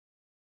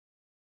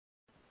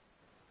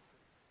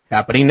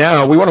Happening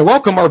now, we want to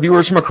welcome our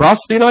viewers from across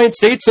the United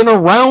States and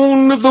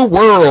around the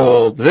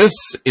world. This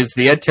is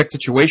the EdTech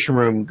Situation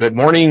Room. Good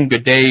morning,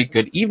 good day,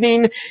 good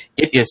evening.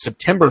 It is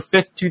September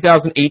 5th,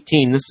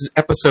 2018. This is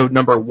episode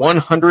number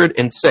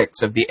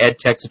 106 of the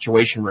EdTech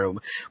Situation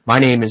Room. My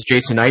name is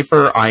Jason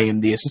Eifer. I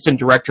am the Assistant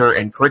Director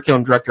and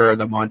Curriculum Director of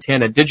the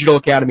Montana Digital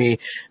Academy,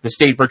 the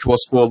state virtual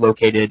school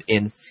located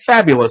in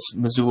fabulous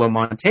Missoula,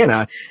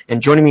 Montana.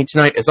 And joining me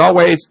tonight, as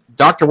always,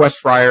 Dr. Wes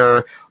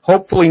Fryer,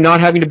 hopefully not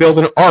having to build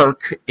an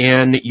ark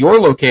in your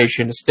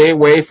location to stay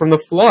away from the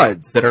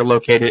floods that are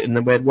located in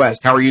the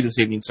Midwest. How are you this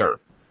evening, sir?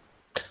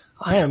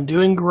 I am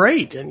doing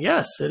great. And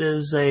yes, it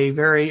is a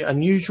very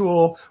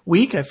unusual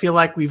week. I feel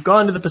like we've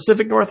gone to the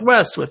Pacific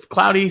Northwest with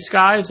cloudy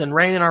skies and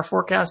rain in our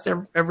forecast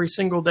every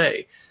single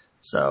day.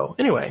 So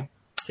anyway,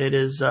 it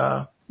is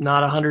not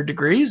 100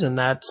 degrees, and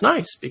that's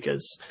nice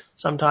because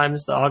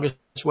sometimes the August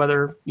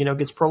weather,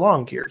 gets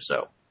prolonged here.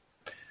 So.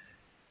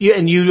 Yeah,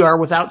 and you are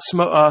without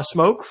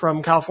smoke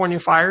from California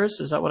fires.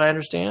 Is that what I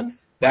understand?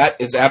 That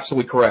is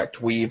absolutely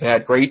correct. We've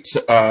had great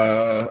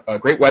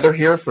weather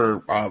here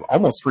for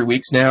almost 3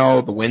 weeks now.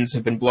 The winds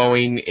have been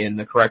blowing in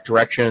the correct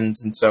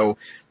directions, and so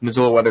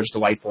Missoula weather is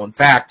delightful. In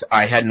fact,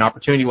 I had an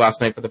opportunity last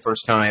night for the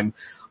first time.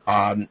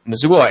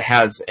 Missoula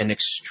has an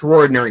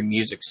extraordinary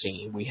music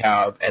scene. We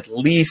have at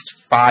least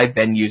 5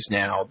 venues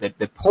now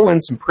that pull in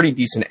some pretty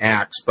decent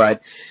acts,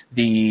 but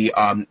the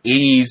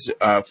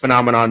 80s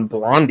phenomenon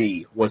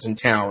Blondie was in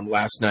town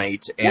last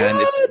night, and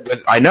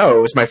I know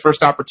it was my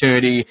first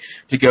opportunity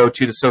to go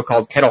to the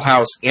so-called Kettle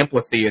House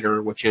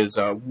Amphitheater, which is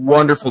a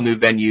wonderful new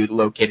venue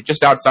located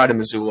just outside of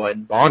Missoula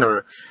in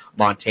Bonner,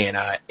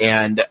 Montana.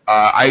 And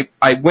I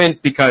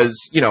went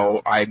because,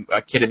 I'm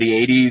a kid of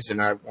the 80s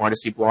and I wanted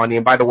to see Blondie.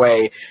 And by the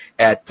way,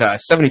 at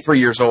 73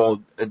 years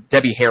old,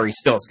 Debbie Harry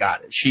still's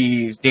got it.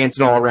 She's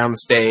dancing all around the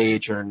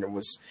stage and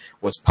was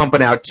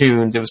pumping out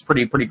tunes. It was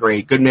pretty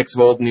great. Good mix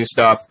of old and new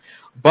stuff.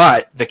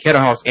 But the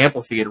Kettle House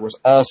Amphitheater was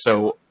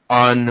also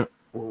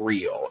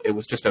unreal. It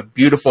was just a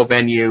beautiful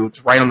venue.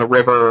 It's right on the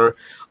river.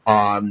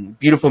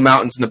 Beautiful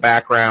mountains in the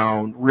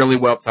background. Really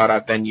well thought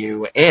out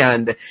venue.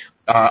 And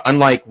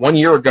unlike 1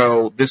 year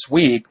ago this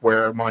week,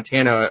 where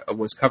Montana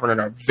was covered in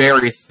a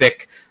very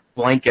thick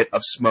blanket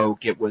of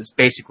smoke, it was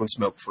basically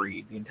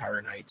smoke-free the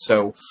entire night.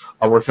 So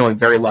we're feeling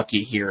very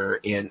lucky here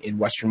in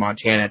western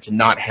Montana to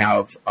not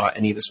have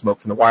any of the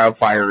smoke from the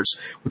wildfires,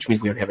 which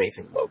means we don't have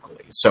anything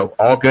locally. So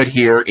all good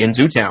here in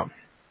Zootown.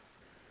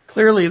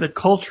 Clearly, the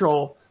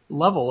cultural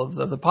level of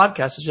the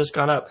podcast has just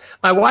gone up.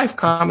 My wife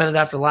commented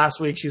after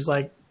last week, she was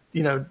like,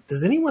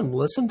 does anyone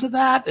listen to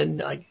that?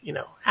 And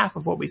half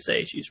of what we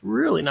say, she's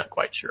really not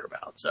quite sure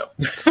about. So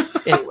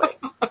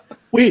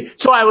anyway,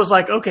 so I was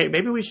like, okay,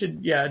 maybe we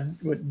should,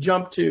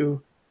 jump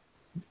to,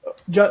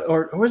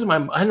 or where's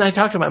and I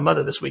talked to my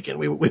mother this weekend.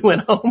 We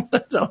went home.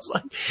 So I was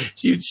like,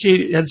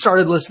 she had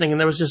started listening and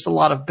there was just a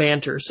lot of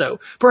banter.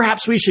 So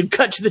perhaps we should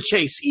cut to the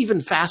chase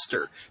even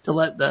faster to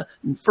let the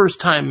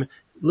first time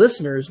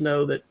listeners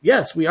know that,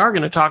 yes, we are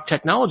going to talk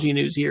technology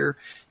news here,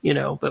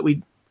 but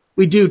we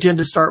do tend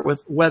to start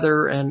with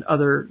weather and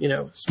other,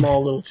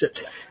 small little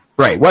chit-chat.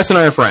 Right. Wes and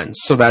I are friends,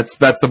 so that's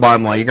the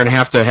bottom line. You're going to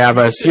have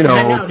us,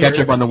 catch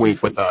up on the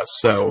week with us.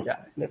 So yeah,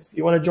 if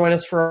you want to join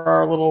us for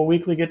our little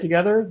weekly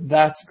get-together,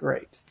 that's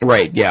great.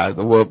 Right. Yeah.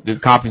 The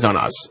coffee's on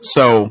us.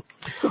 So,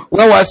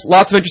 well, Wes,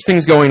 lots of interesting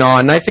things going on.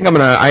 And I think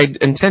I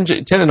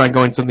intended on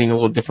going something a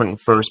little different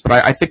first, but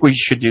I think we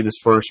should do this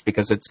first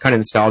because it's kind of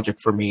nostalgic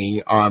for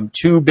me.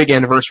 2 big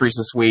anniversaries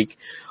this week.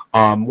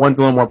 One's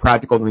a little more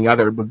practical than the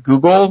other, but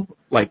Google,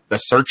 like the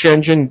search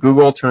engine,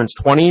 Google turns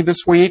 20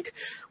 this week.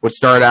 What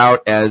started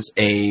out as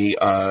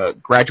a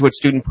graduate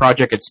student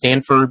project at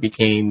Stanford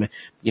became,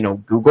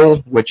 Google,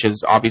 which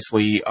is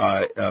obviously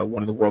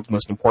one of the world's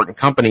most important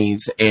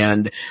companies.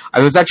 And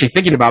I was actually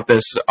thinking about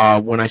this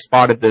when I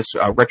spotted this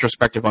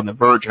retrospective on The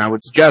Verge, and I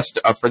would suggest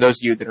for those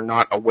of you that are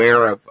not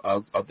aware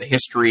of the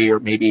history or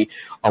maybe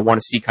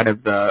want to see kind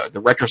of the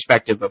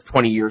retrospective of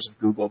 20 years of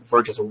Google, The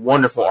Verge has a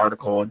wonderful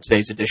article in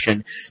today's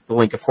edition. The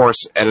link, of course,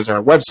 is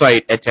our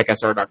website,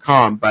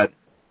 edtechsr.com, but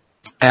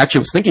I actually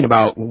was thinking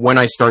about when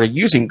I started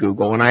using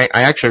Google, and I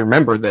actually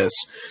remember this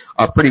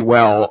pretty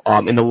well.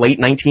 In the late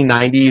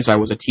 1990s, I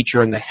was a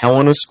teacher in the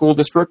Helena School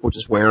District, which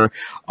is where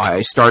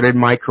I started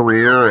my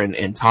career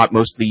and taught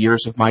most of the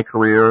years of my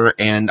career,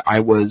 and I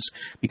was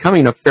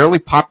becoming a fairly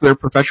popular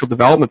professional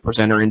development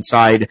presenter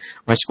inside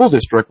my school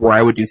district, where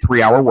I would do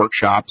 3-hour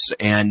workshops,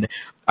 and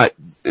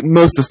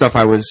most of the stuff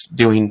I was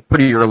doing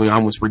pretty early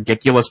on was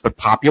ridiculous but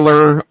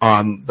popular.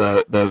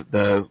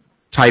 The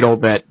title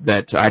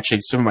that actually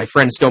some of my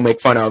friends still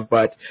make fun of,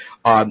 but,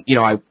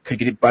 I could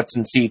get butts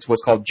and seats,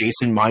 what's called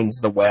Jason Mines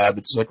the Web.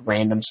 It's like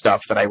random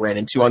stuff that I ran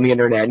into on the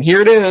internet, and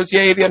here it is,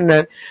 yay, the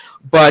internet.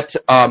 But,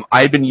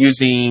 I've been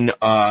using,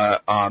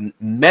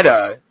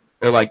 Meta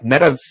They're like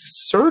Metacrawler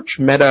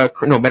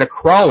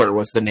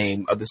was the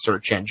name of the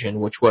search engine,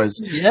 which was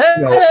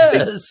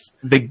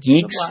the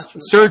geeks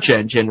search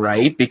engine,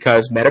 right?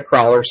 Because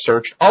Metacrawler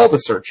searched all the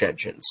search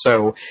engines.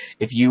 So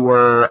if you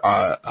were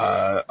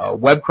a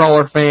web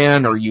crawler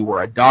fan, or you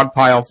were a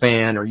Dogpile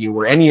fan, or you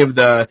were any of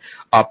the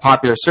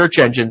popular search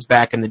engines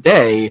back in the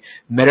day,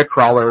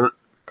 Metacrawler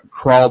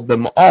crawled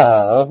them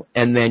all,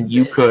 and then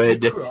you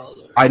could.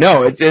 I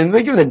know, and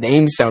even the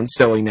name sounds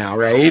silly now,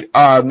 right?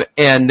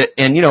 And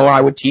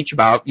I would teach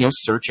about,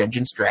 search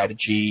engine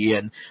strategy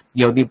and,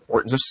 the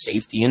importance of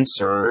safety in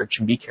search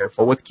and be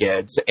careful with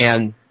kids.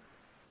 And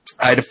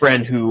I had a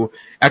friend who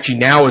actually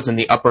now is in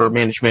the upper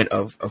management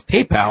of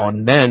PayPal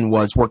and then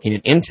was working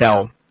at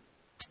Intel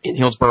in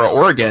Hillsboro,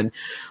 Oregon,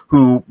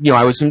 who,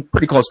 I was in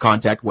pretty close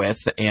contact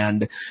with,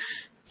 and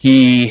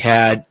he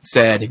had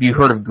said, "Have you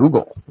heard of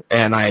Google?"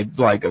 And I was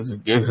like,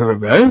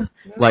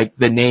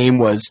 the name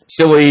was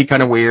silly,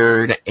 kind of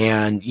weird.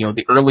 And,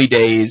 the early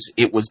days,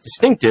 it was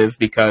distinctive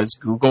because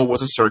Google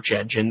was a search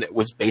engine that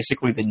was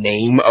basically the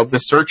name of the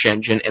search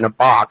engine in a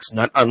box,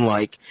 not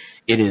unlike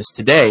it is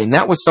today. And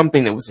that was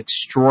something that was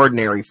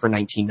extraordinary for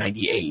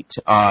 1998.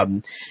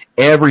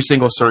 Every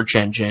single search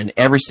engine,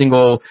 every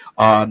single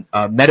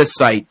meta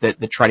site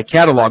that tried to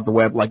catalog the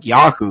web, like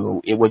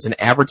Yahoo, it was an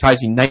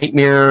advertising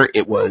nightmare.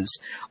 It was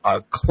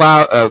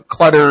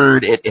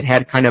cluttered. It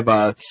had kind of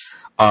a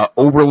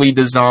overly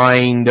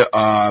designed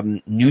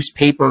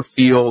newspaper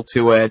feel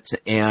to it,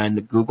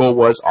 and Google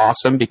was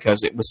awesome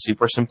because it was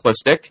super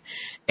simplistic,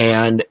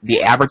 and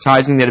the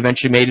advertising that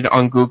eventually made it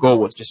on Google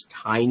was just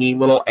tiny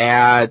little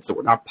ads that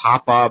were not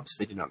pop-ups.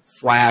 They did not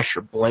flash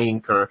or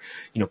blink or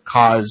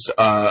cause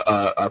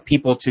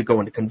people to go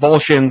into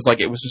convulsions. Like,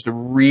 it was just a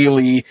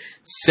really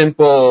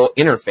simple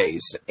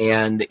interface,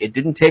 and it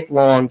didn't take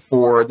long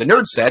for the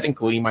nerd set,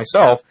 including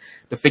myself,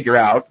 to figure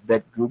out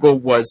that Google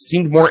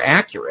seemed more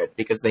accurate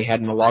because they had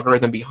an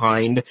algorithm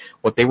behind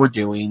what they were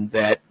doing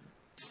that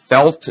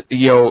felt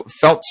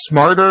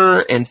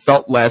smarter and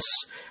felt less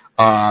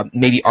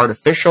maybe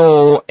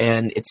artificial,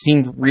 and it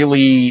seemed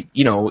really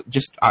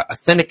just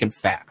authentic and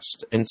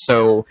fast. And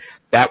so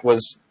that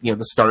was the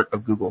start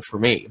of Google for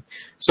me.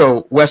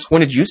 So Wes,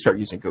 when did you start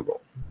using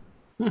Google?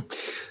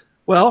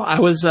 Well, I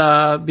was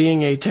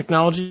being a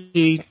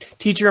technology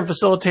teacher and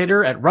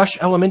facilitator at Rush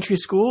Elementary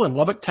School in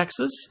Lubbock,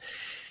 Texas.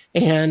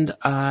 And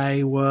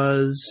I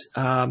was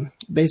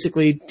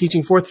basically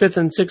teaching 4th, 5th,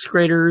 and 6th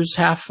graders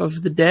half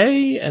of the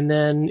day, and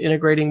then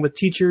integrating with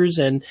teachers.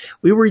 And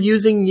we were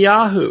using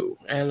Yahoo.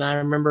 And I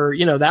remember,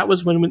 that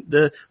was when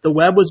the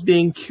web was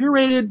being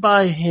curated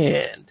by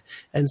hand.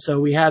 And so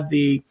we had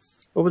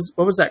what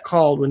was that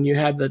called when you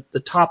had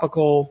the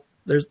topical?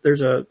 There's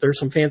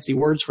some fancy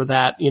words for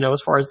that,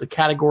 as far as the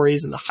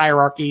categories and the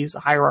hierarchies, the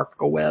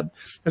hierarchical web.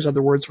 There's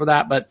other words for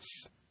that, but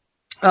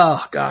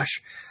oh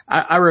gosh.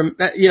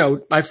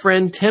 My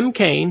friend Tim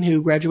Kane,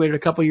 who graduated a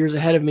couple years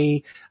ahead of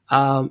me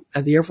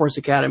at the Air Force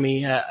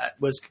Academy, I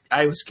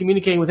was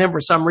communicating with him for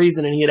some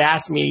reason, and he had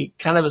asked me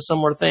kind of a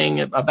similar thing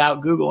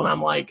about Google, and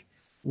I'm like,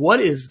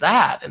 what is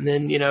that? And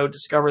then,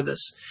 discover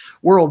this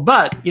world.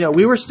 But,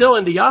 we were still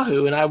into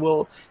Yahoo, and I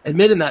will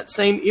admit in that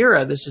same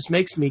era, this just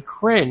makes me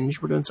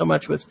cringe. We're doing so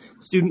much with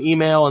student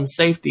email and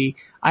safety.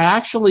 I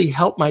actually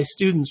helped my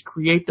students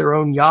create their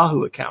own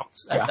Yahoo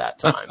accounts at that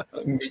time,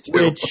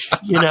 which,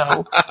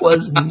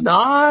 was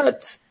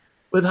not,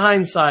 with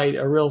hindsight,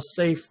 a real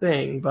safe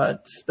thing.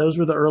 But those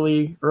were the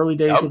early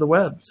days of the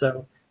web.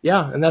 So,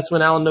 yeah, and that's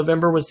when Alan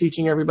November was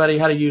teaching everybody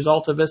how to use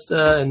Alta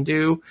Vista and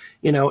do,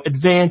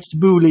 advanced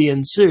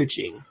Boolean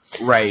searching.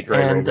 Right.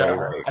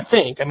 I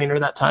think, or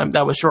that time,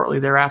 that was shortly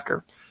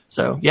thereafter.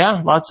 So,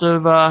 yeah, lots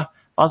of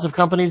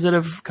companies that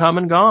have come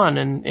and gone.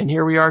 And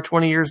here we are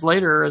 20 years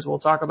later, as we'll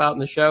talk about in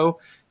the show,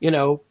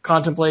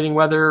 contemplating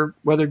whether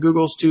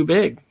Google's too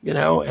big,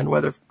 and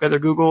whether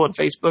Google and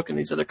Facebook and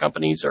these other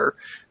companies are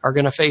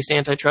going to face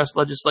antitrust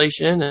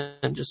legislation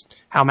and just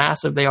how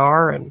massive they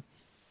are. And,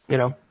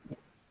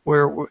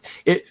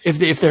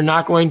 if they're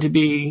not going to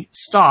be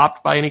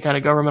stopped by any kind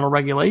of governmental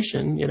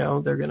regulation,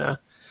 they're going to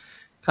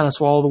kind of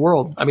swallow the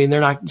world.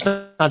 It's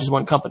not just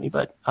one company,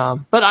 but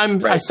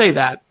I say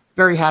that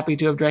very happy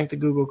to have drank the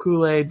Google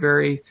Kool-Aid,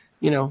 very,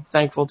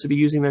 thankful to be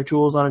using their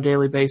tools on a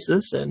daily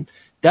basis, and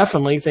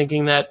definitely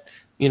thinking that,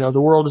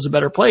 the world is a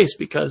better place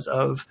because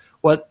of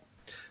what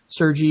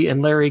Sergey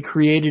and Larry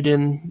created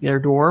in their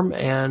dorm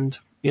and,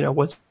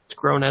 what's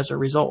grown as a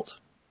result.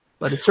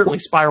 But it certainly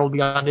spiraled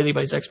beyond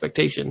anybody's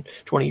expectation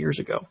 20 years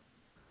ago.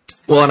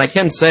 Well, and I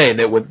can say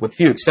that with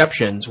few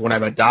exceptions, when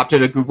I've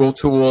adopted a Google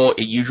tool,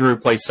 it usually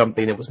replaced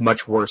something that was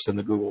much worse than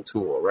the Google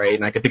tool, right?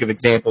 And I can think of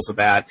examples of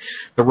that.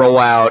 The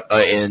rollout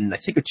in, I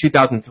think, of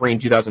 2003 and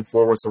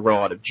 2004 was the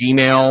rollout of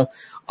Gmail.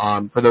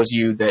 For those of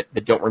you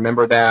that don't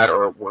remember that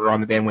or were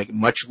on the bandwagon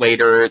much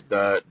later,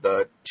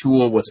 the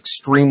tool was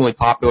extremely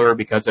popular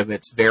because of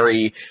its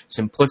very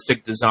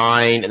simplistic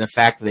design and the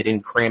fact that they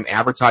didn't cram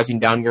advertising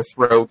down your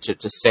throat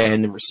to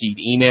send and receive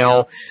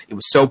email. It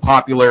was so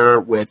popular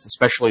with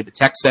especially the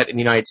tech set in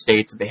the United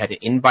States that they had an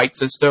invite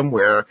system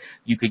where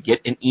you could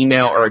get an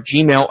email or a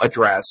Gmail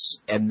address,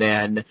 and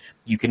then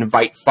you can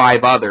invite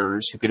 5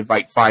 others who could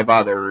invite 5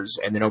 others,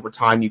 and then over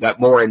time you got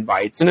more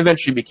invites, and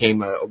eventually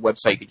became a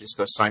website you could just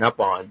go sign up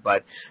on.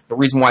 But the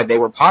reason why they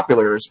were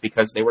popular is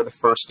because they were the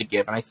first to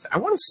give, and I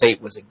want to say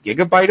it was a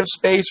gigabyte of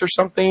space or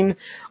something.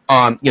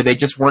 They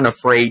just weren't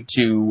afraid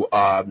to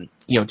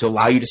to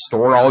allow you to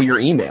store all your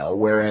email.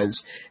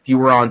 Whereas if you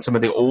were on some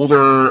of the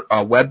older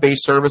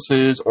web-based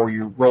services, or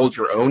you rolled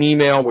your own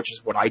email, which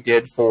is what I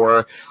did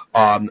for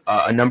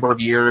a number of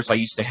years. I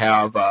used to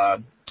have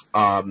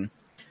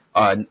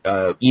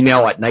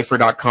email at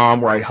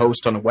Nifer.com where I'd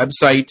host on a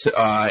website,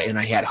 and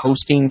I had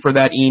hosting for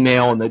that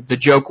email. And the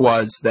joke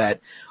was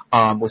that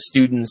with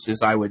students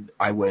is I would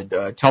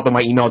tell them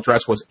my email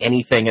address was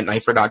anything at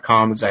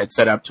Nifer.com, because I had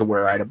set up to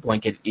where I had a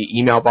blanket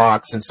email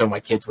box, and so my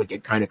kids would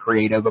get kind of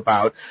creative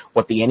about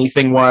what the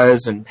anything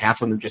was, and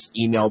half of them just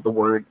emailed the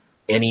word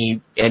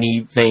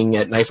anything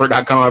at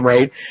Nifer.com,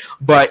 right?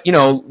 But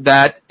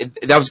that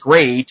was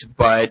great,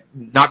 but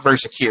not very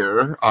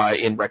secure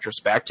in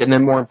retrospect. And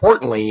then more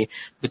importantly,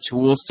 the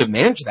tools to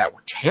manage that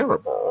were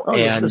terrible.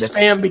 And the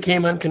spam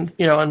became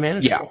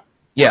unmanageable.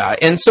 Yeah,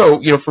 and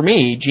so, for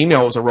me,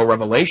 Gmail was a real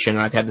revelation,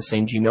 and I've had the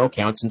same Gmail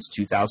account since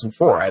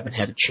 2004. I haven't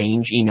had to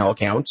change email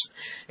accounts,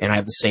 and I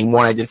have the same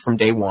one I did from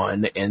day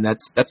one, and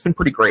that's been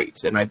pretty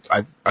great, and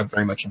I've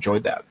very much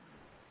enjoyed that.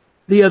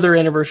 The other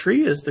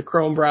anniversary is the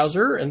Chrome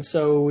browser, and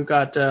so we've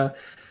got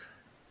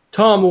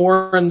Tom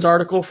Warren's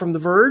article from The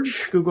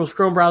Verge. Google's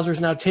Chrome browser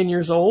is now 10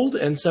 years old,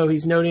 and so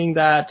he's noting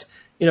that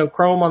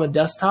Chrome on the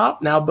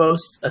desktop now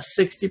boasts a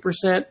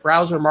 60%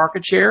 browser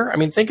market share. I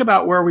mean, think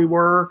about where we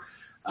were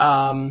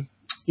 20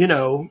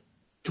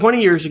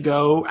 years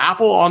ago,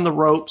 Apple on the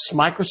ropes,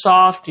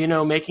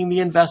 Microsoft, making the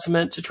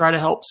investment to try to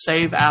help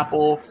save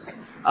Apple,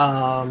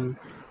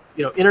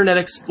 Internet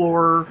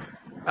Explorer,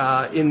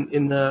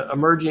 in the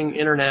emerging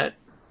internet.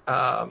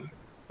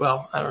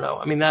 Well, I don't know.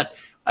 I mean,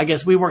 I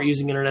guess we weren't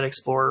using Internet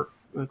Explorer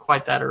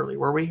quite that early,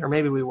 were we? Or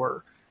maybe we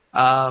were.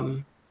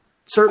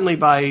 Certainly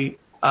by,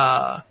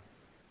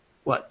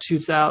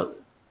 2000,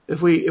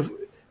 if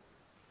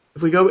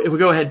we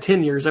go ahead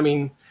 10 years, I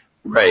mean,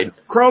 right.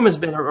 Chrome has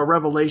been a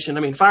revelation.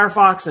 I mean,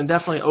 Firefox and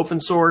definitely open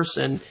source,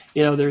 and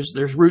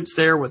there's roots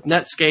there with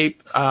Netscape.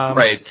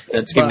 Right,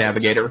 Netscape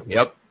Navigator.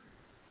 Yep.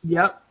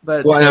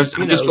 But I was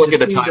just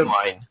looking at the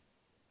timeline,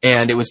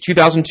 and it was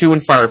 2002 when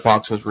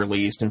Firefox was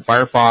released, and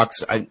Firefox,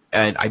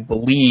 I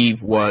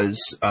believe, was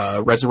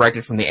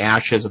resurrected from the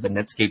ashes of the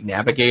Netscape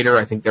Navigator.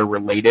 I think they're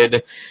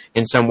related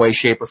in some way,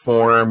 shape, or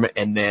form.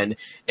 And then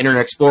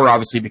Internet Explorer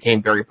obviously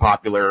became very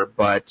popular,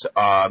 but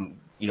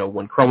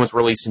when Chrome was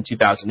released in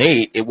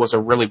 2008, it was a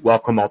really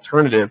welcome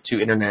alternative to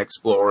Internet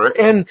Explorer,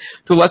 and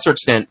to a lesser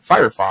extent,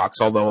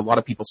 Firefox, although a lot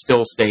of people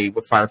still stay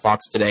with Firefox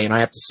today. And I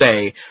have to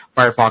say,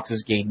 Firefox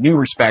has gained new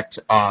respect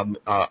on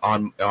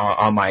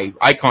my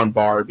icon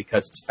bar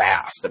because it's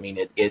fast. I mean,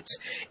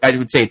 I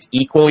would say it's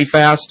equally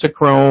fast to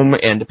Chrome,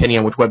 and depending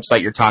on which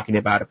website you're talking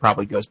about, it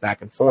probably goes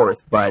back and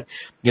forth. But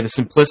the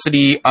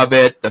simplicity of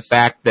it, the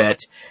fact that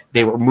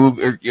they were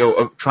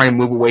trying to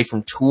move away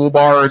from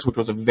toolbars, which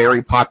was a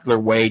very popular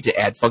way to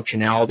add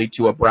functionality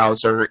to a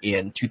browser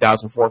in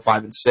 2004,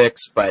 5, and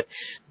 6, but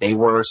they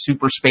were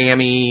super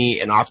spammy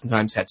and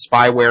oftentimes had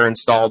spyware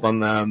installed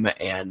on them.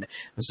 And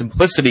the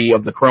simplicity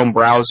of the Chrome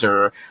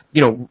browser,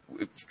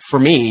 for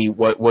me,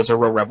 was a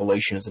real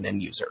revelation as an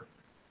end user.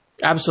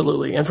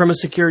 Absolutely. And from a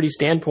security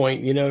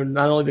standpoint,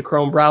 not only the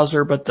Chrome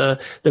browser, but the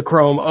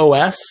Chrome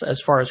OS,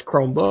 as far as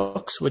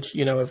Chromebooks, which,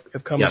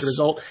 have come as a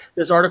result.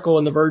 This article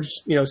in The Verge,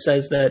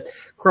 says that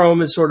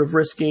Chrome is sort of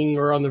risking,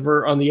 or on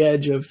the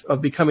edge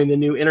of becoming the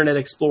new Internet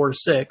Explorer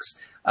 6,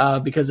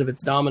 because of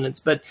its dominance.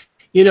 But,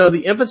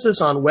 the emphasis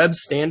on web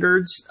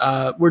standards,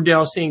 we're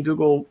now seeing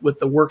Google with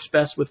the works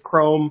best with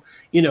Chrome,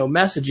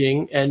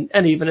 messaging,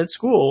 and even at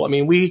school. I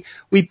mean, we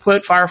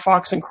put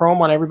Firefox and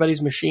Chrome on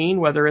everybody's machine,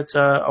 whether it's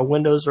a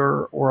Windows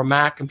or a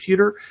Mac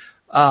computer.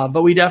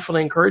 But we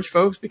definitely encourage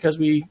folks, because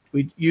we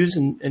use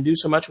and do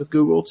so much with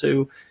Google,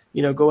 to,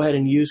 go ahead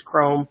and use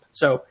Chrome.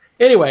 So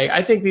anyway,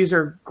 I think these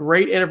are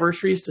great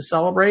anniversaries to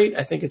celebrate.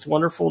 I think it's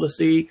wonderful to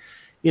see,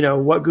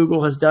 what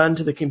Google has done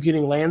to the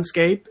computing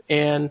landscape.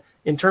 And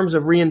in terms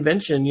of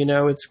reinvention,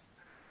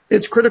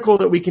 it's critical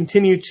that we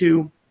continue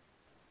to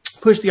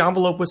push the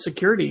envelope with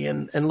security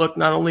and look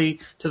not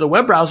only to the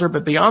web browser,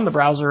 but beyond the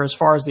browser as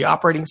far as the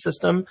operating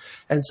system.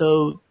 And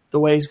so the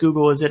ways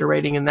Google is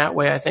iterating in that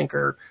way, I think,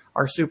 are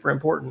super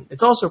important.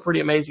 It's also pretty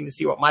amazing to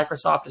see what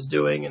Microsoft is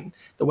doing and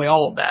the way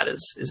all of that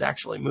is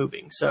actually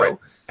moving. So, right.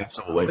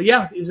 Absolutely. But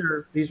yeah,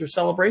 these are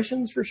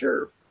celebrations for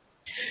sure.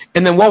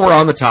 And then while we're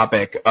on the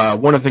topic,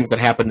 one of the things that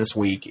happened this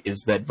week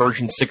is that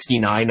version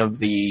 69 of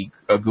the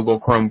Google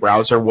Chrome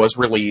browser was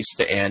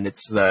released, and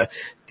it's the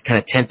kind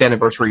of 10th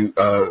anniversary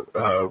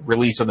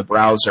release of the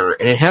browser,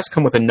 and it has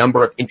come with a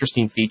number of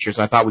interesting features.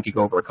 I thought we could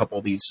go over a couple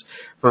of these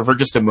for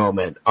just a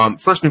moment.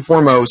 First and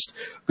foremost,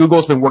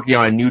 Google's been working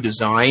on a new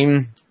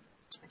design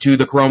to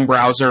the Chrome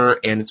browser,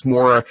 and it's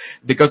more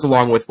that goes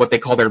along with what they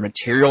call their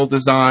material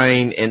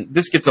design. And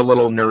this gets a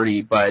little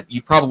nerdy, but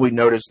you've probably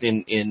noticed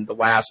in the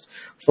last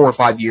 4 or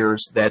 5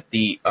 years that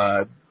the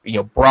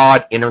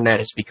broad internet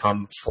has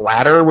become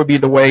flatter would be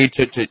the way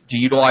to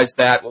utilize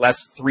that.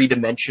 Less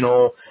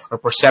three-dimensional or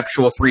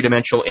perceptual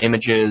three-dimensional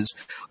images,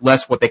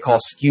 less what they call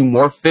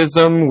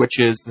skeuomorphism, which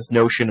is this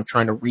notion of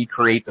trying to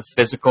recreate the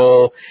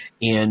physical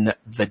in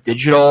the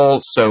digital.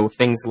 So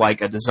things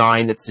like a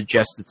design that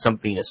suggests that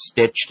something is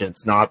stitched and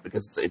it's not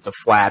because it's a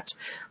flat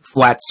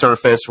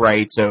surface,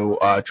 right? So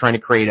trying to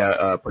create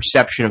a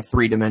perception of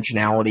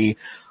three-dimensionality.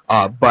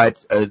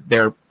 But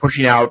they're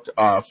pushing out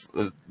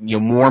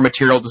more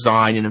material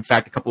design, and in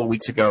fact, a couple of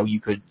weeks ago, you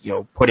could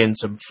put in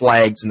some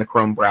flags in the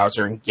Chrome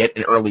browser and get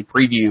an early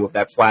preview of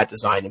that flat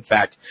design. In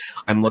fact,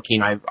 I'm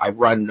looking. I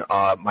run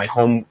my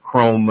home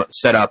Chrome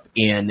setup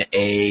in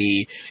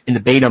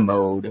the beta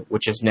mode,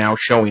 which is now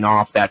showing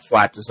off that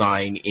flat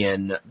design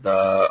in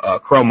the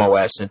Chrome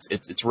OS.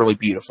 It's really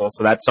beautiful.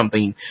 So that's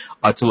something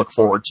to look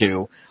forward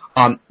to.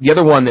 The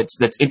other one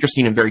that's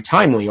interesting and very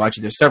timely, well,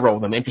 actually there's several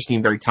of them, interesting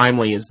and very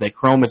timely, is that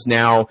Chrome is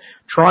now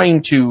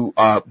trying to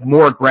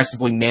more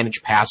aggressively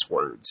manage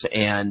passwords.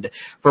 And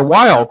for a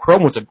while,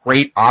 Chrome was a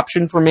great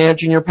option for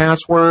managing your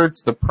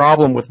passwords. The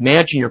problem with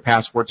managing your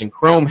passwords in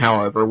Chrome,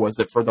 however, was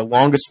that for the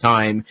longest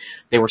time,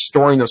 they were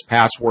storing those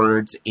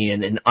passwords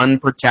in an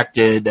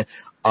unprotected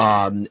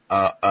a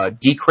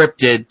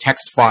decrypted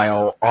text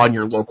file on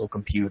your local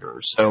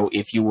computer. So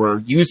if you were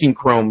using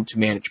Chrome to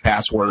manage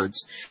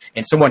passwords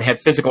and someone had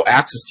physical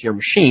access to your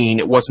machine,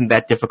 it wasn't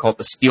that difficult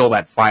to steal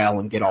that file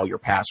and get all your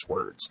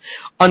passwords.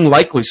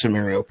 Unlikely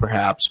scenario,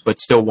 perhaps, but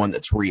still one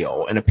that's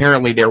real. And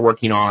apparently they're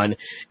working on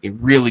a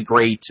really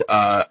great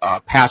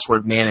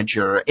password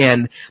manager.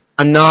 And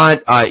I'm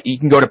not, you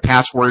can go to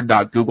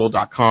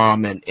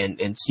password.google.com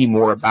and see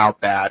more about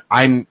that.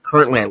 I'm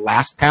currently a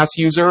LastPass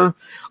user,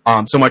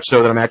 so much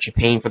so that I'm actually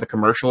paying for the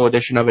commercial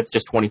edition of it. It's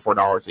just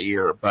 $24 a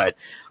year. But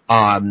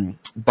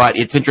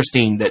it's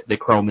interesting that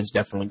Chrome is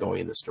definitely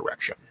going in this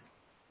direction.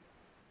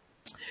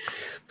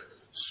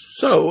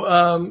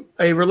 So,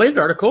 a related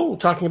article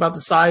talking about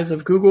the size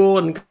of Google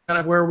and kind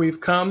of where we've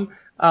come.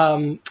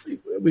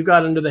 We've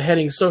got under the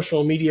heading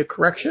social media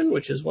correction,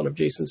 which is one of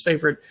Jason's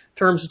favorite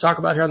terms to talk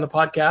about here on the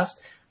podcast.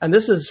 And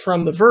this is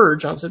from The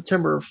Verge on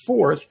September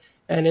 4th.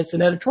 And it's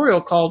an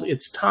editorial called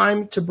 "It's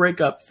Time to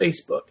Break Up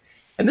Facebook."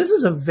 And this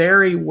is a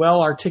very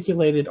well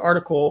articulated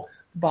article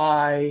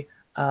by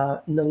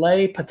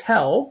Nilay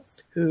Patel,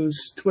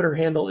 whose Twitter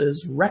handle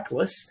is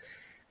Reckless.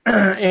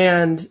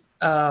 And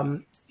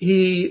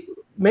he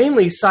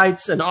mainly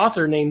cites an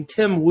author named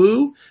Tim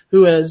Wu,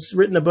 who has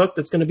written a book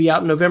that's going to be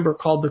out in November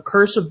called The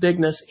Curse of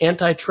Bigness,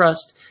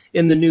 Antitrust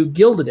in the New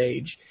Gilded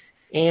Age.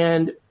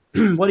 And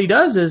what he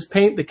does is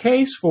paint the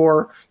case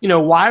for,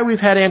 why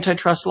we've had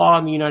antitrust law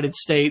in the United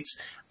States,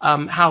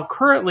 how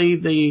currently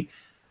the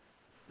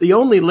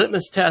only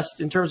litmus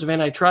test in terms of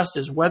antitrust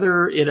is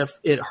whether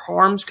it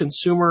harms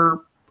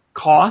consumer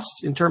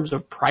costs in terms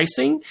of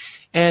pricing.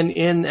 And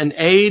in an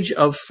age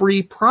of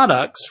free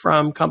products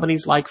from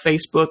companies like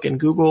Facebook and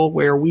Google,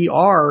 where we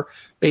are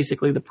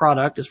basically the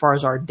product as far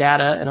as our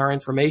data and our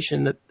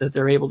information that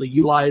they're able to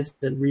utilize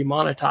and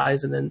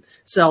remonetize and then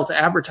sell to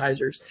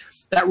advertisers,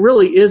 that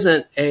really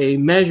isn't a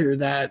measure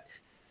that,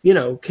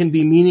 can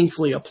be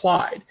meaningfully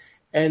applied.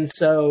 And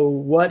so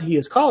what he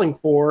is calling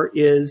for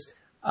is,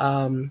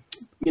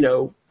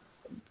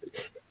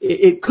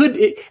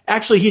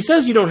 actually, he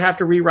says you don't have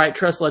to rewrite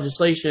trust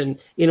legislation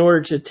in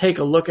order to take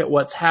a look at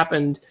what's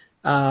happened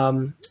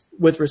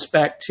with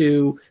respect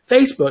to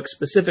Facebook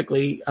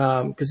specifically,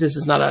 because this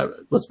is not a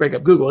Let's Break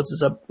Up Google, this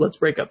is a Let's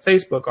Break Up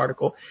Facebook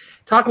article,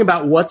 talking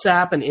about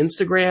WhatsApp and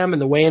Instagram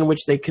and the way in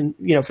which they can,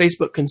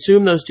 Facebook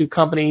consumed those two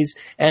companies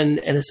and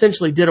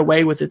essentially did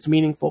away with its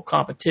meaningful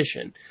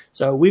competition.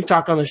 So we've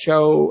talked on the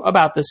show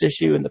about this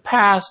issue in the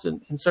past,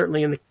 and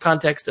certainly in the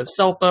context of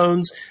cell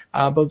phones.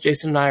 Both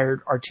Jason and I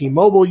are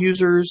T-Mobile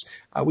users.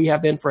 We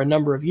have been for a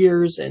number of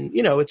years, and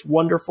it's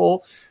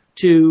wonderful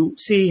to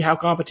see how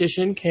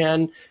competition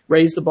can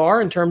raise the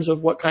bar in terms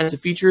of what kinds of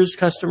features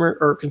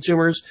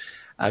customers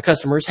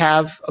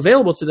have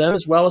available to them,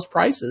 as well as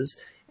prices.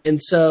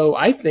 And so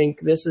I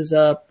think this is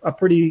a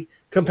pretty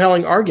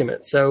compelling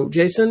argument. So,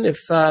 Jason, if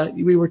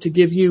we were to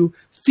give you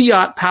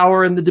fiat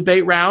power in the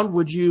debate round,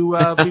 would you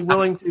be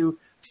willing to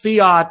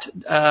fiat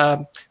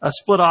a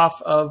split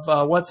off of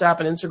WhatsApp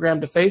and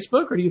Instagram to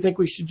Facebook, or do you think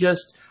we should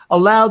just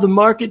allow the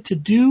market to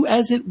do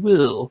as it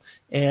will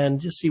and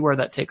just see where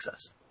that takes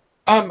us?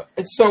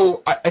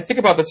 So I think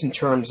about this in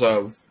terms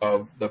of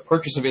the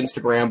purchase of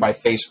Instagram by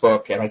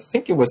Facebook, and I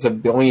think it was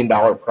 $1 billion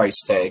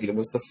price tag. It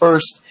was the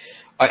first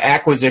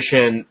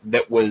acquisition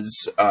that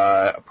was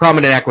a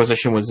prominent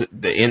acquisition was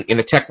in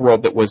the tech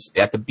world that was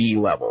at the B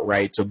level,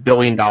 right? So $1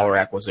 billion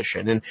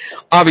acquisition. And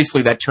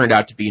obviously that turned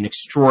out to be an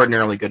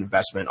extraordinarily good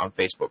investment on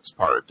Facebook's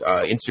part.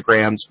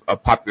 Instagram's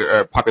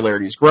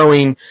popularity is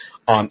growing.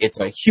 It's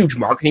a huge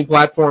marketing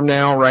platform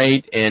now,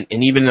 right? And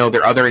even though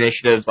there are other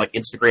initiatives like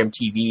Instagram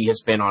TV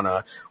has been on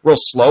a real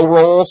slow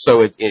roll,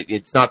 so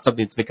it's not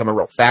something that's become a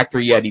real factor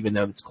yet, even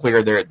though it's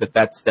clear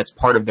that's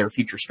part of their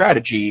future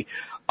strategy.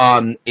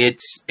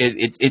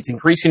 It's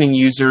increasing in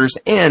users,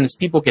 and as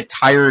people get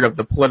tired of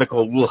the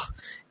political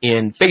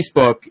in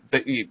Facebook,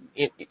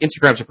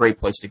 Instagram's a great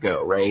place to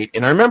go, right?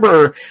 And I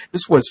remember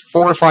this was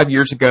 4 or 5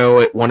 years ago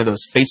at one of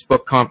those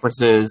Facebook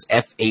conferences,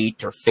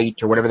 F8 or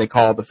Fate or whatever they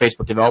call it, the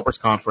Facebook Developers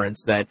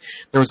Conference, that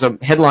there was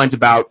headlines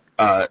about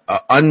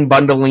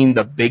unbundling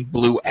the Big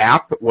Blue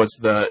app was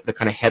the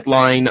kind of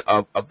headline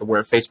of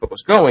where Facebook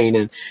was going.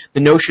 And the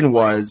notion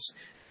was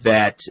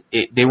that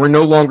they were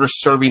no longer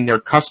serving their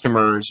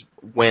customers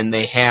when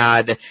they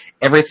had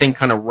everything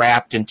kind of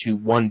wrapped into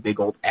one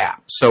big old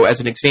app. So as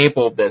an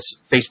example of this,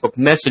 Facebook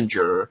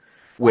Messenger,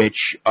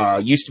 which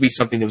used to be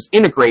something that was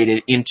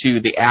integrated into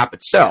the app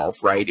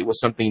itself, right? It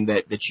was something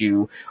that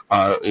you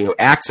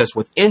access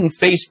within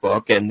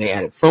Facebook, and they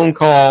added phone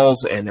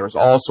calls, and there was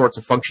all sorts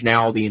of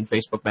functionality in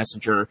Facebook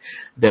Messenger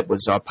that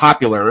was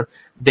popular.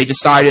 They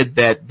decided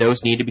that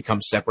those need to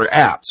become separate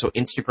apps. So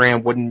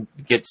Instagram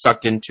wouldn't get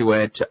sucked into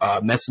it.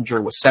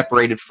 Messenger was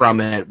separated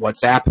from it.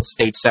 WhatsApp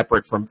stayed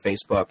separate from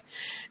Facebook.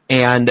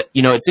 And,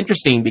 it's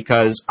interesting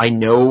because I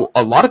know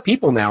a lot of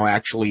people now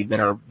actually that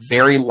are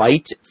very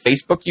light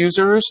Facebook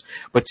users,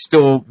 but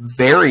still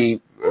very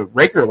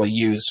regularly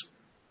use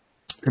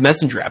the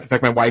Messenger app. In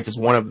fact, my wife is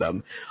one of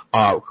them,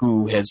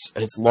 who has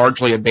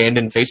largely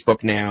abandoned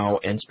Facebook now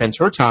and spends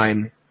her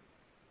time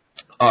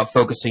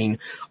focusing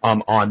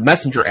on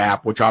Messenger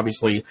app, which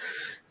obviously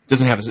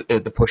doesn't have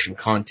the pushing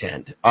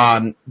content.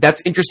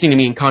 That's interesting to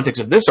me in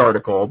context of this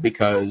article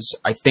because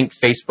I think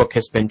Facebook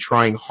has been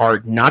trying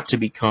hard not to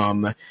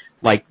become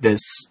like this,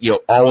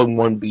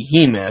 all-in-one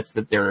behemoth,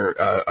 that they're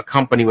a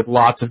company with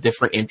lots of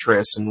different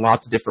interests and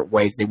lots of different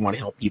ways they want to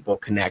help people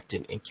connect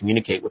and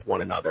communicate with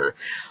one another.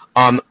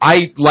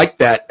 I like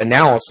that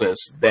analysis,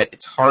 that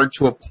it's hard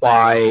to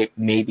apply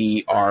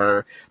maybe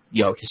our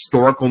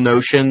historical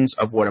notions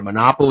of what a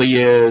monopoly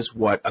is,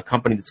 what a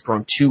company that's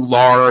grown too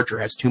large or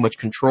has too much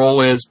control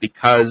is,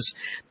 because,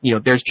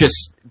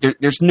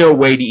 there's no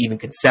way to even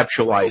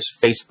conceptualize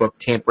Facebook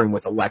tampering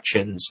with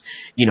elections,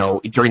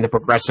 during the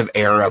progressive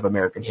era of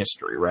American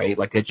history, right?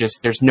 Like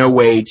there's no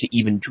way to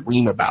even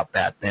dream about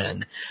that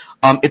then.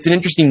 It's an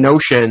interesting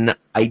notion.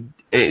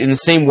 In the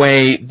same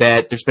way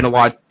that there's been a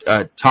lot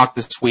talk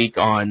this week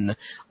on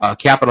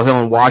Capitol Hill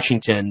in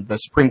Washington, the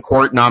Supreme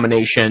Court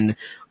nomination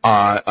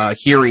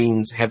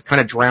hearings have kind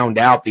of drowned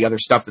out the other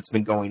stuff that's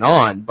been going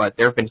on. But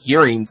there have been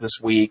hearings this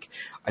week.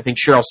 I think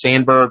Sheryl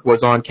Sandberg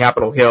was on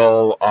Capitol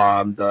Hill.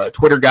 The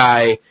Twitter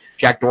guy,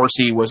 Jack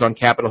Dorsey, was on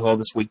Capitol Hill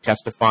this week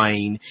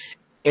testifying.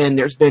 And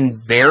there's been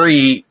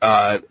very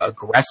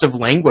aggressive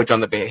language on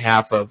the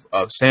behalf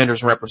of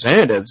senators and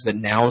representatives that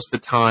now's the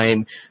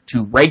time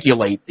to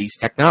regulate these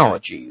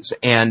technologies.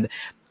 And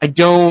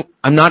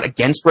I'm not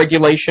against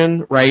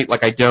regulation, right?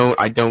 Like I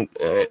don't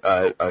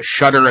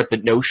shudder at the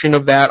notion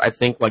of that. I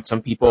think like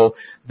some people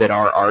that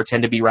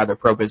tend to be rather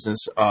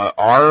pro-business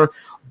are,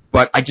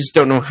 but I just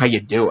don't know how you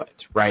do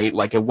it, right?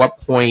 Like at what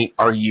point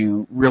are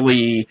you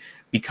really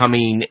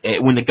becoming,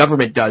 when the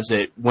government does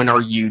it, when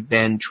are you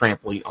then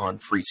trampling on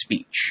free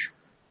speech?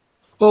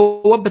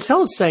 Well, what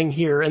Battelle is saying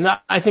here, and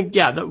I think,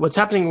 what's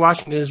happening in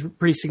Washington is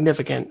pretty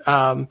significant.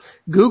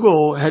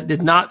 Google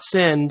did not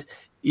send,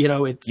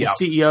 its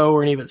CEO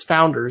or any of its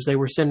founders. They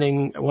were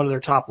sending one of their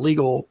top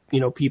legal,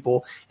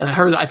 people. And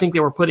I think they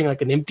were putting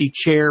like an empty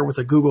chair with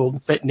a Google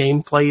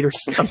nameplate or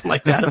something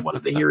like that at one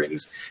of the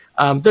hearings.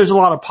 There's a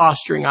lot of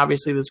posturing,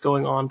 obviously, that's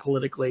going on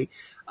politically.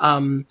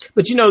 But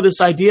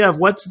this idea of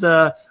what's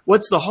the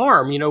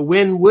harm?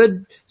 When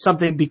would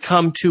something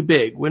become too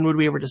big? When would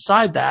we ever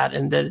decide that?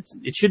 And that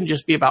it shouldn't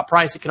just be about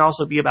price. It can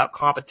also be about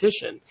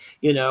competition,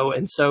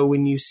 and so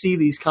when you see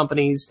these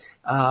companies,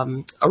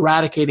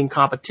 eradicating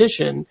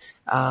competition,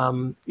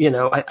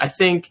 I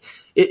think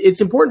it's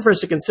important for us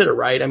to consider,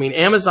 right? I mean,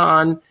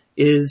 Amazon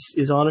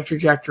is on a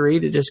trajectory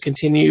to just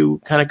continue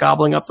kind of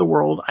gobbling up the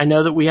world. I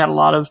know that we had a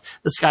lot of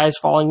the sky is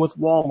falling with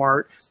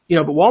Walmart,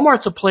 but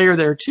Walmart's a player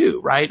there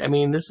too, right? I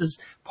mean, this is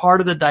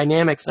part of the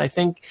dynamics. And I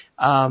think,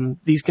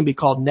 these can be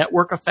called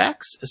network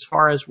effects, as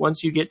far as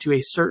once you get to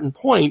a certain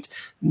point,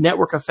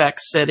 network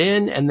effects set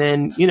in, and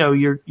then, you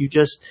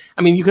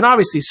can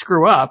obviously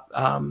screw up,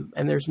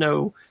 and there's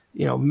no,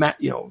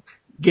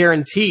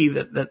 guarantee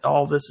that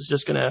all this is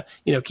just going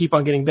to, keep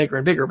on getting bigger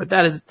and bigger. But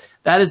that is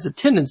the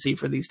tendency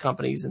for these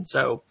companies. And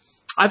so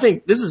I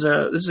think this is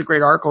a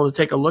great article to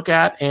take a look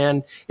at.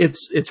 And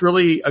it's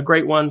really a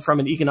great one from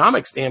an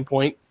economic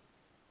standpoint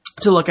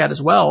to look at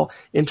as well,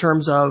 in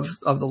terms of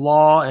the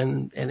law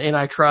and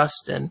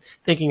antitrust, and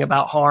thinking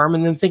about harm,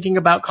 and then thinking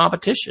about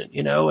competition,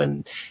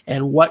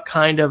 and what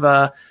kind of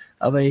a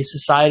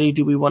society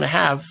do we want to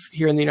have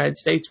here in the United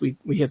States?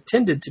 We have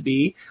tended to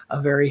be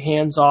a very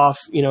hands-off,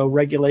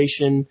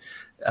 regulation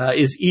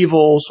is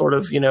evil, sort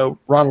of,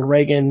 Ronald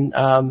Reagan,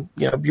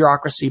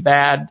 bureaucracy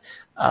bad.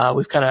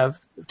 We've kind of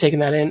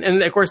taken that in.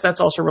 And of course, that's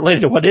also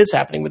related to what is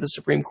happening with the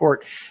Supreme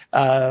Court.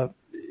 I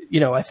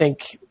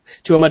think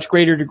to a much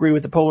greater degree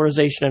with the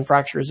polarization and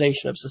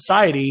fracturization of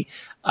society,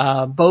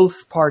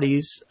 both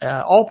parties,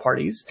 all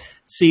parties,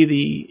 see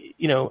the,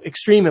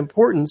 extreme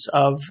importance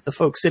of the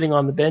folks sitting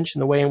on the bench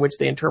and the way in which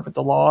they interpret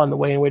the law and the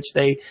way in which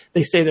they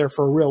stay there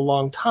for a real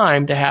long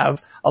time to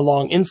have a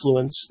long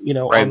influence,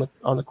 Right.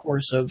 on the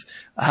course of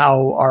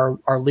how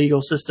our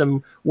legal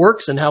system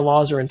works and how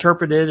laws are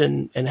interpreted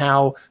and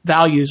how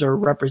values are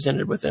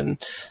represented within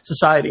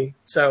society.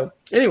 So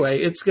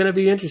anyway, it's going to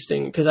be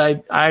interesting because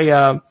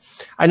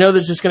I know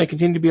there's just going to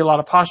continue to be a lot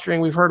of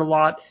posturing. We've heard a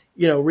lot,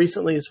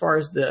 recently as far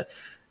as the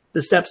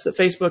steps that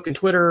Facebook and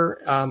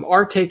Twitter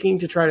are taking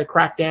to try to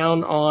crack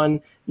down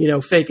on,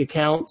 fake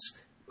accounts.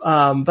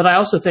 But I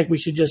also think we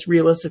should just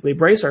realistically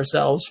brace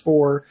ourselves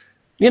for,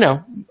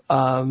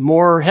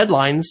 more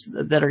headlines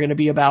that are going to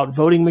be about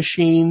voting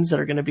machines, that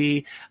are going to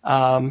be,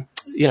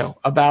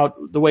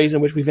 about the ways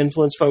in which we've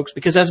influenced folks.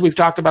 Because as we've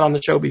talked about on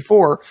the show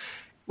before,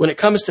 when it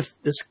comes to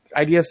this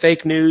idea of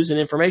fake news and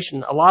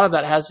information, a lot of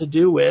that has to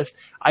do with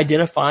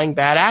identifying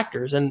bad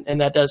actors,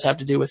 and that does have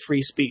to do with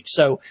free speech.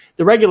 So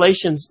the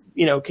regulations,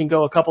 can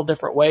go a couple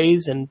different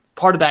ways, and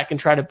part of that can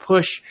try to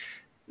push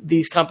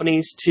these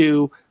companies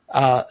to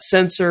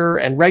censor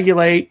and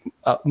regulate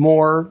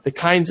more the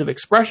kinds of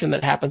expression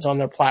that happens on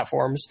their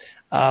platforms.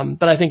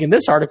 But I think in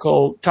this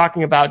article,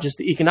 talking about just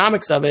the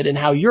economics of it and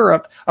how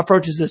Europe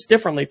approaches this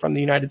differently from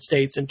the United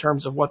States in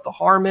terms of what the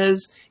harm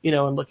is,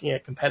 and looking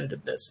at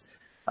competitiveness.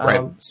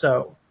 Right.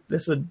 So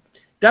this would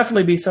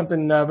definitely be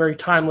something very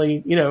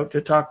timely,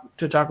 to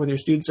talk with your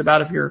students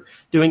about if you're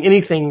doing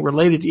anything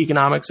related to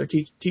economics or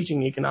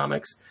teaching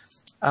economics.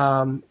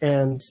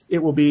 And it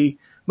will be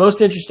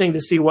most interesting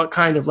to see what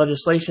kind of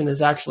legislation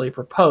is actually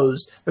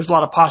proposed. There's a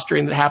lot of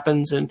posturing that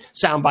happens and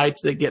sound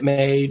bites that get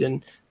made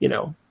and,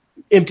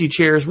 empty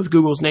chairs with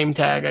Google's name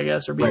tag, I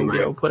guess, are being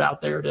put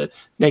out there to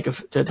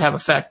to have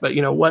effect. But,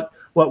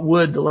 what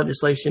would the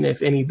legislation,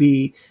 if any,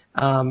 be?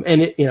 And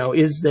it,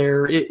 is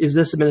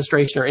this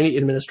administration or any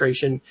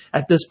administration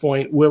at this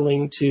point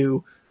willing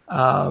to,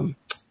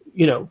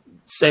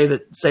 say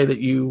that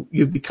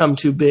you've become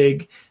too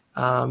big.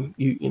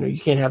 You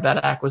can't have that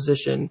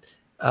acquisition,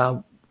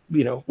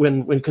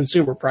 when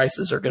consumer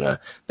prices are going to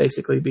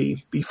basically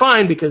be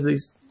fine because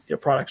these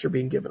products are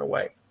being given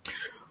away.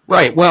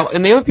 Right. Well,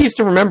 and the other piece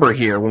to remember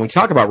here when we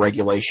talk about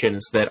regulation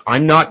is that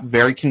I'm not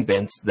very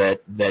convinced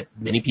that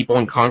many people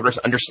in Congress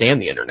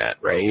understand the internet,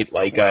 right?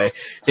 Like,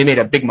 they made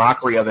a big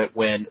mockery of it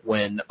when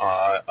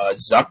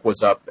Zuck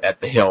was up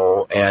at the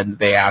Hill and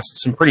they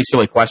asked some pretty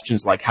silly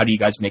questions like, how do you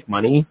guys make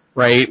money?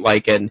 Right?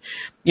 Like, and,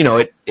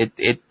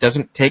 it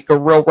doesn't take a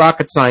real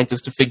rocket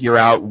scientist to figure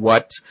out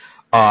what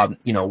runs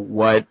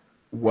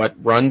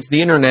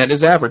the internet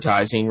is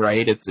advertising,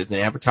 right? It's an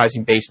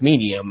advertising-based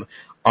medium.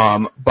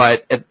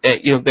 But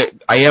I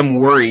am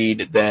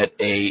worried that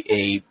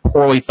a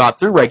poorly thought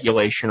through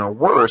regulation, or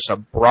worse, a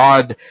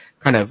broad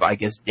kind of, I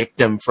guess,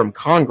 dictum from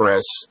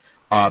Congress,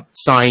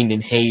 signed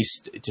in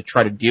haste to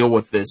try to deal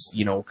with this,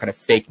 kind of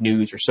fake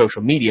news or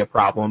social media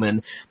problem.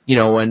 And,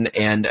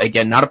 and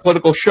again, not a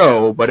political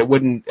show, but it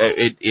wouldn't,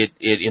 it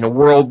in a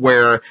world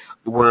where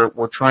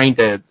we're trying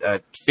to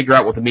figure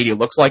out what the media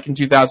looks like in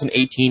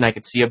 2018, I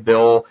could see a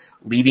bill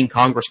leaving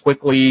Congress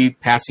quickly,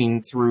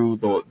 passing through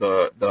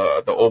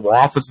the Oval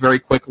Office very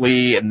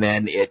quickly, and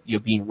then it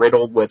being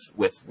riddled with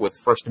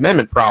First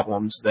Amendment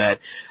problems that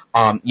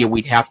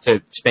we'd have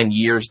to spend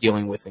years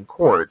dealing with in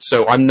court.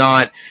 So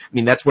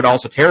that's what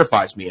also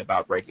terrifies me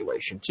about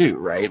regulation too,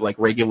 right? Like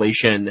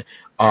regulation,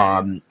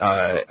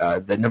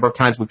 the number of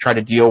times we've tried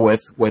to deal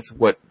with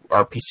what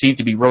are perceived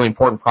to be really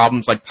important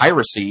problems like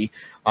piracy,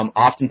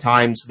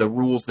 oftentimes the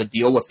rules that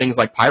deal with things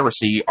like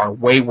piracy are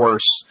way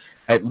worse,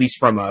 at least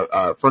from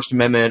a First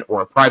Amendment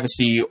or a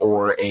privacy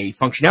or a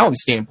functionality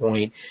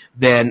standpoint,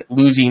 than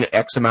losing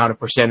X amount of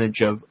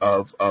percentage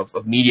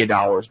of media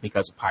dollars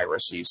because of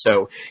piracy.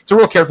 So it's a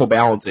real careful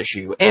balance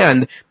issue.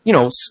 And,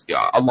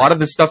 a lot of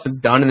this stuff is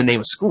done in the name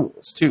of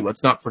schools, too.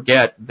 Let's not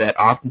forget that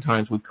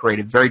oftentimes we've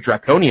created very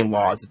draconian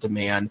laws that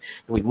demand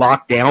that we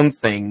lock down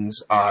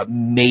things,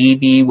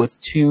 maybe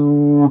with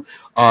too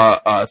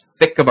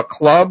thick of a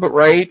club,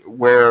 right,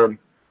 where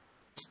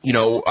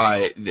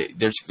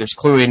there's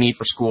clearly a need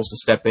for schools to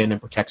step in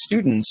and protect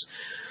students.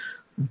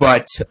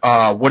 But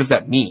what does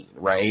that mean,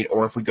 right?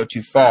 Or if we go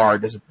too far,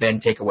 does it then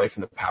take away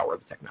from the power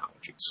of the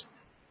technologies?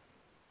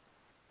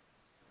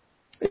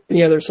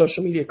 Any other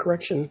social media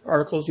correction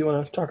articles you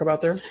want to talk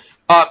about there?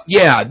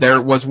 Yeah,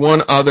 there was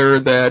one other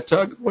that,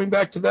 going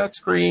back to that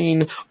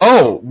screen.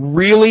 Oh,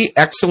 really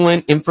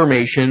excellent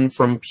information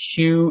from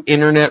Pew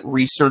Internet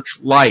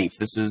Research Life.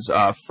 This is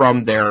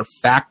from their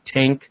Fact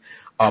Tank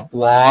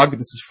blog. This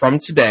is from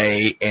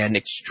today, and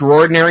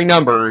extraordinary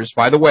numbers.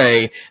 By the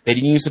way, they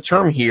didn't use the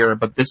term here,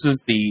 but this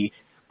is the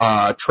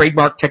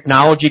trademark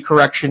technology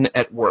correction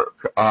at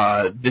work.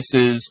 This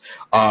is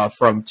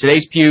from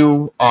today's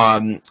Pew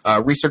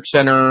Research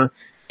Center,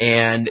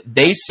 and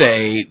they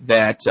say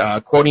that,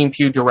 quoting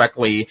Pew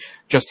directly,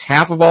 just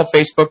half of all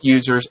Facebook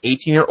users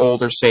 18 or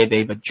older say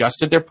they've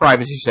adjusted their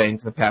privacy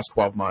settings in the past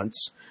 12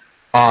 months.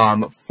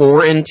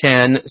 4 in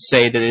 10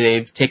 say that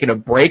they've taken a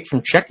break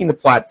from checking the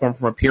platform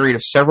from a period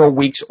of several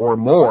weeks or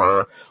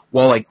more,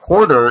 while a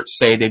quarter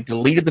say they've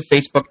deleted the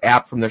Facebook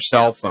app from their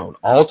cell phone.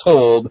 All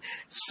told,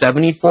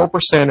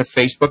 74% of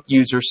Facebook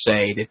users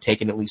say they've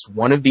taken at least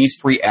one of these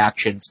three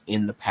actions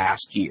in the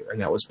past year.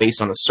 And that was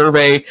based on a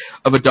survey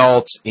of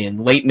adults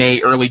in late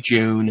May, early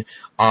June.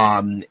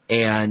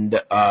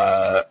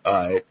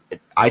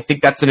 I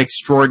think that's an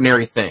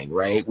extraordinary thing,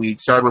 right? We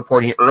started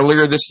reporting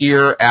earlier this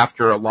year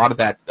after a lot of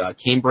that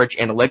Cambridge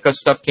Analytica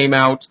stuff came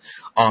out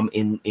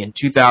in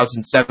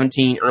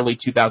 2017, early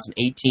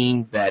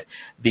 2018, that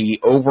the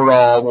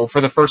overall, well,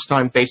 for the first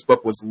time,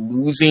 Facebook was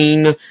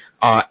losing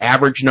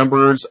average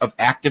numbers of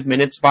active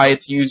minutes by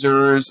its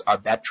users.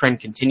 That trend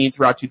continued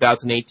throughout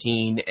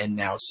 2018, and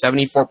now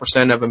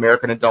 74% of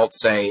American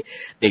adults say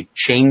they've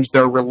changed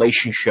their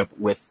relationship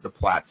with the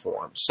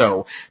platform.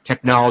 So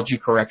technology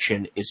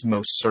correction is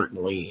most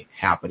certainly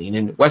happening.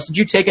 And Wes, did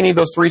you take any of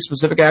those three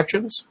specific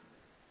actions?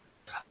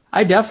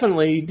 I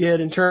definitely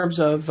did, in terms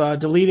of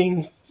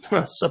deleting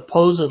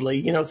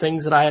supposedly,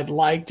 things that I had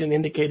liked and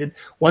indicated.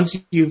 Once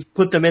you've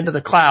put them into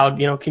the cloud,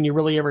 can you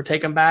really ever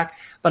take them back?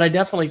 But I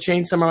definitely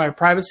changed some of my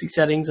privacy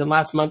settings. And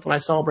last month when I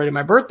celebrated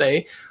my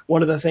birthday,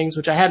 one of the things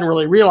which I hadn't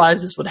really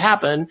realized this would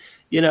happen,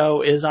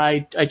 is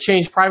I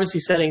changed privacy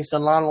settings to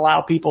not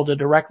allow people to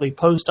directly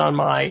post on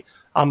my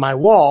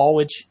wall,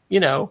 which,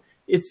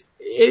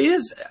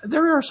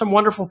 there are some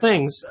wonderful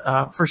things,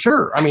 for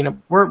sure. I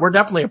mean, we're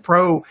definitely a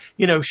pro,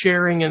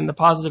 sharing and the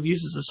positive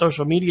uses of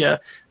social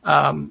media,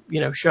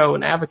 show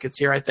and advocates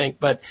here, I think.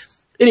 But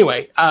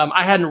anyway,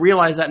 I hadn't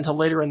realized that until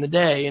later in the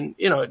day. And,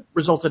 it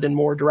resulted in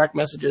more direct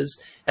messages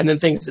and then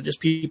things that just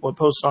people had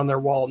posted on their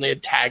wall and they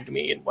had tagged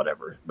me and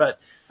whatever. But,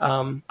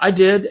 I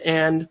did.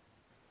 And,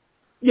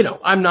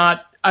 I'm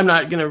not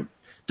going to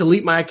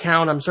delete my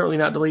account. I'm certainly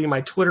not deleting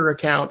my Twitter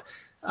account.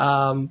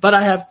 But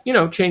I have,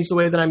 changed the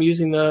way that I'm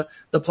using the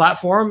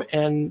platform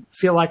and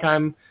feel like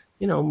I'm,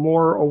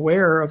 more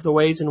aware of the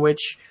ways in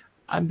which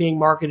I'm being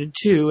marketed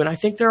to. And I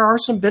think there are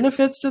some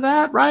benefits to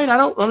that, right? I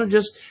don't want to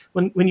just,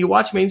 when you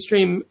watch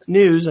mainstream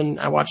news, and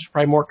I watch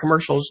probably more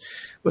commercials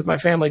with my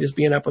family, just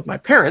being up with my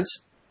parents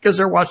because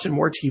they're watching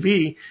more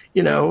TV,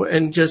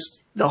 and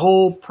just the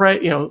whole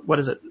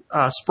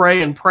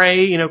spray and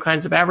pray,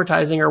 kinds of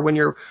advertising, or when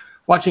you're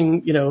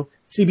watching,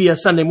 CBS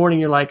Sunday Morning,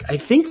 you're like, I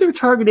think they're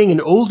targeting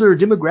an older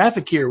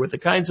demographic here with the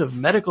kinds of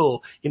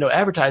medical,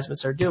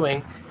 advertisements they're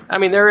doing. I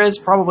mean, there is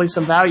probably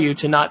some value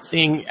to not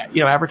seeing,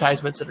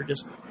 advertisements that are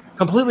just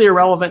completely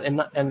irrelevant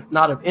and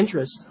not of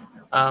interest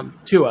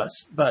to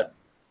us. But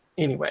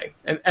anyway,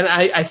 and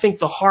I think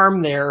the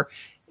harm there,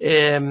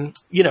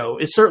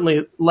 is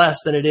certainly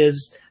less than it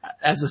is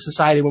as a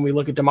society when we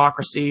look at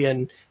democracy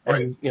and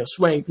right.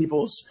 Swaying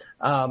people's,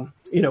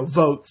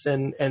 votes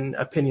and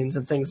opinions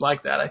and things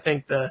like that. I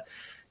think the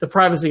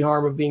privacy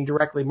harm of being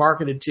directly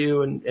marketed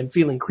to and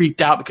feeling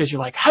creeped out because you're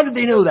like, how did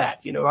they know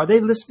that? Are they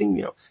listening?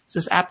 Is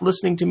this app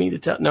listening to me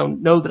to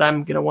know that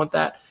I'm going to want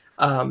that?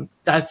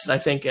 That's, I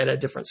think, at a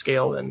different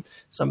scale than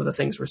some of the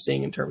things we're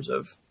seeing in terms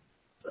of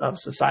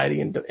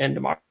society and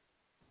democracy,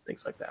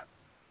 things like that.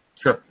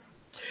 Sure.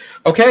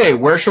 Okay,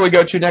 where shall we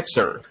go to next,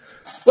 sir?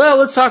 Well,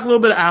 let's talk a little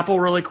bit of Apple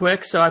really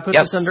quick. So I put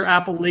Yes. this under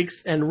Apple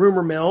Leaks and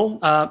Rumor Mill.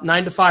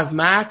 9 to 5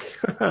 Mac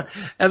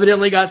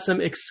evidently got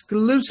some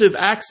exclusive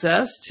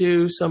access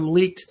to some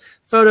leaked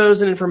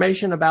photos and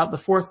information about the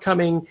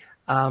forthcoming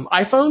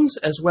iPhones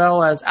as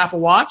well as Apple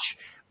Watch.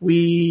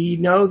 We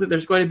know that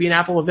there's going to be an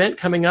Apple event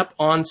coming up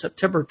on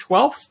September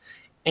 12th.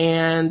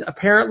 And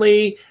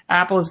apparently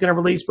Apple is going to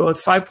release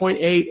both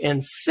 5.8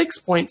 and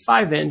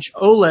 6.5 inch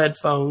OLED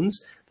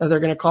phones that they're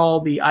going to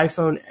call the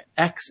iPhone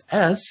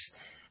XS.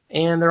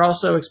 And they're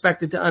also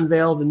expected to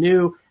unveil the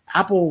new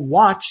Apple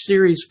Watch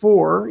Series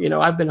 4.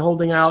 I've been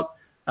holding out,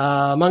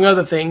 among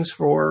other things,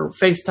 for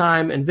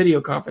FaceTime and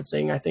video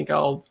conferencing. I think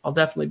I'll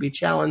definitely be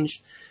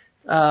challenged.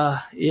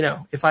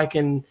 If I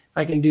can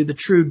do the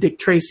true Dick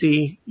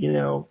Tracy,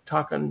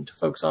 talking to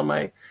folks on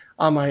my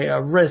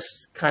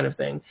wrist kind of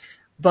thing.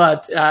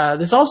 But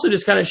this also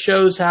just kind of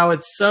shows how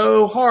it's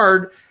so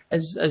hard,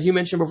 as you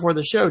mentioned before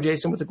the show,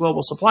 Jason, with the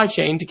global supply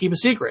chain, to keep a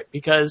secret,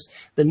 because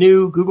the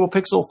new Google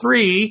Pixel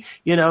 3,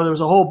 there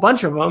was a whole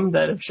bunch of them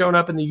that have shown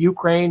up in the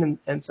Ukraine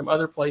and some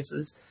other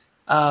places.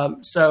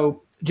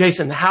 So,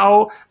 Jason,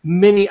 how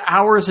many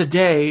hours a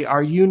day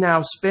are you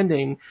now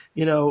spending,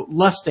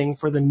 lusting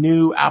for the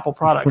new Apple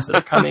products that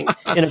are coming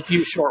in a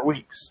few short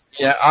weeks?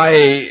 Yeah,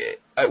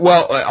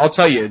 I'll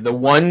tell you, the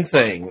one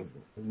thing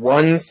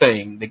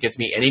that gives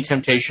me any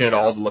temptation at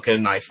all to look at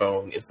an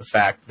iPhone is the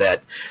fact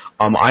that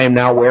I am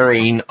now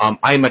wearing,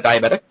 I'm a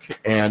diabetic,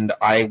 and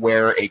I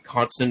wear a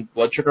constant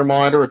blood sugar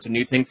monitor. It's a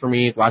new thing for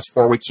me the last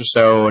 4 weeks or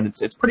so, and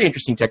it's pretty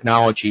interesting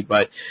technology.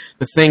 But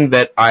the thing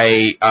that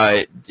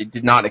I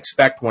did not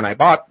expect when I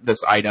bought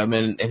this item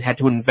and had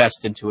to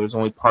invest into it was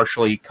only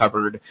partially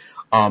covered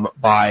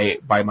by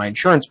my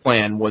insurance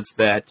plan, was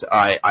that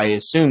I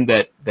assumed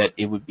that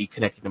it would be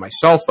connected to my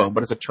cell phone.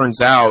 But as it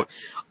turns out,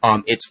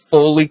 it's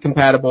fully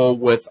compatible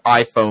with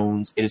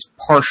iPhones. It is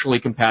partially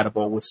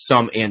compatible with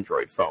some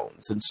Android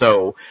phones. And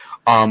so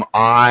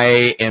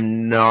I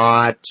am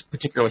not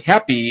particularly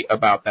happy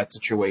about that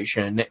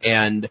situation.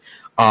 And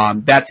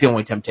That's the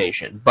only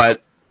temptation.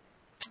 But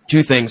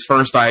two things.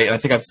 First, I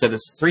think I've said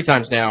this 3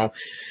 times now.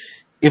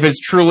 If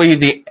it's truly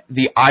the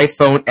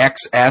iPhone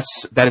XS,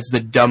 that is the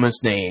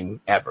dumbest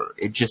name ever.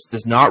 It just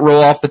does not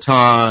roll off the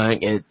tongue.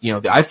 The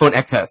iPhone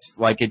XS,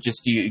 like it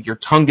just, your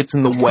tongue gets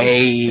in the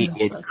way.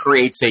 It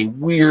creates a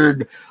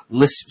weird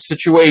lisp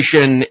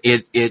situation.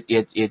 It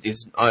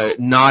is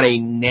not a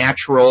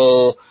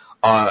natural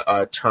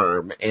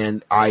term,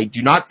 and I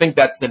do not think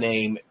that's the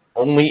name.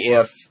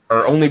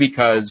 Only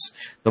because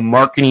the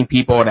marketing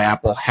people at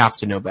Apple have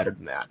to know better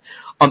than that.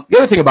 The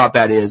other thing about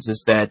that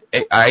is that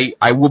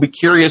I will be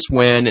curious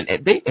when,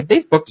 and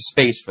they've booked a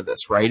space for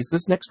this, right? Is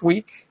this next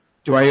week?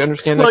 Do I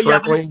understand that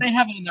correctly? Yeah, they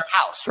have it in their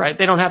house, right?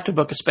 They don't have to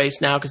book a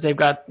space now because they've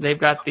got the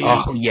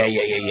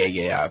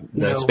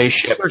the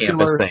spaceship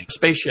campus thing.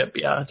 Spaceship,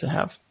 yeah, to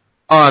have.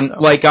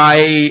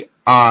 I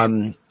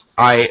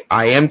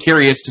am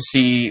curious to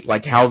see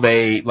like how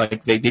they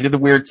did the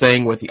weird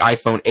thing with the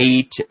iPhone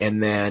 8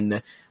 and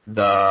then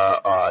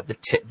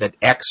the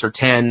X or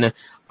 10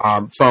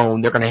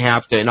 phone. They're going to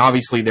have to, and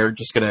obviously they're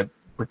just going to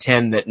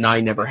pretend that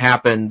 9 never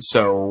happened,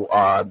 so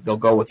they'll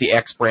go with the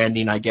X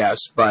branding, I guess.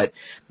 But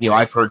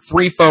I've heard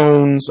 3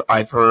 phones.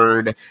 I've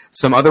heard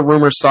some other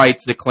rumor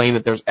sites that claim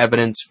that there's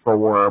evidence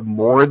for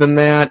more than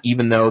that,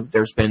 even though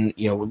there's been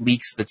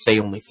leaks that say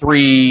only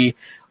 3.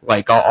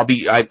 Like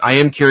I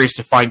am curious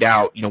to find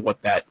out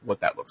what that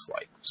looks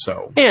like.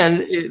 So,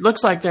 and it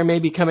looks like they may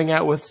be coming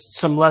out with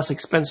some less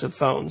expensive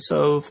phones.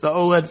 So if the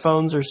OLED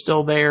phones are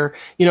still there,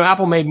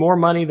 Apple made more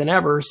money than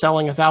ever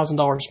selling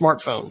 $1,000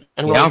 smartphone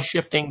and really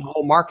shifting the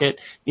whole market,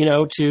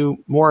 to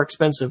more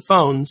expensive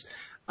phones.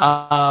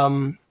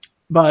 But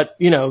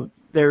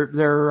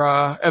there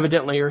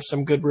evidently are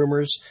some good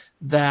rumors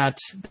that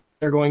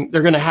they're going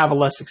to have a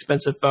less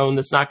expensive phone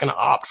that's not going to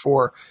opt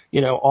for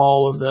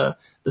all of the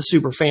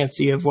super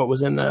fancy of what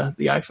was in the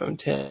iPhone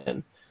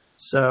 10.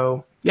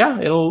 So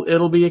yeah,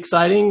 it'll be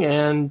exciting,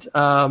 and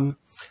I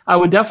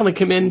would definitely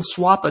commend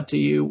Swappa to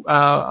you.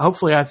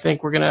 Hopefully, I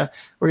think we're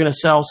gonna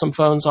sell some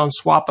phones on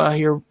Swappa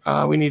here.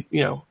 We need,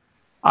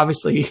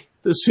 obviously,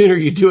 the sooner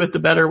you do it, the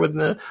better. When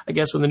the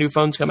new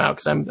phones come out,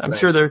 because I'm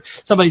sure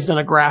somebody's done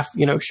a graph,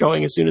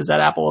 showing as soon as that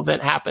Apple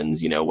event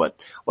happens,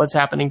 what's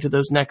happening to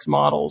those next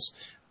models.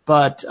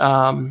 But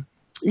the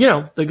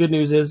good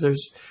news is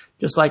there's,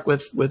 just like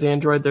with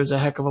Android, there's a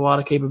heck of a lot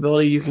of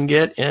capability you can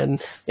get in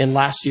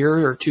last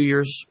year or 2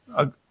 years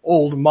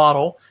old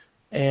model.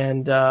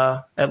 And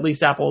at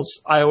least Apple's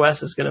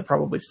iOS is going to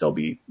probably still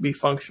be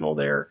functional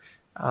there.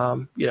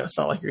 It's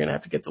not like you're going to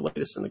have to get the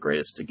latest and the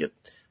greatest to get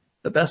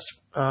the best,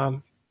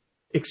 the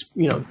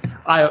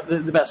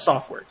best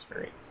software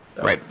experience.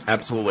 So. Right,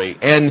 absolutely.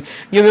 And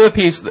the other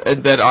piece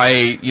that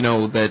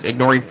that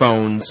ignoring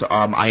phones,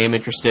 I am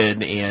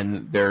interested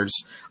in. There's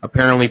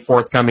apparently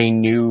forthcoming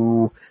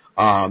new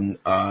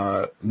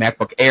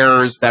MacBook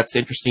Airs. That's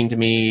interesting to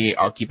me.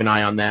 I'll keep an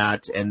eye on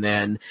that. And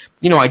then,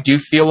 I do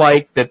feel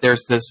like that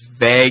there's this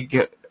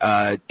vague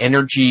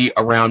energy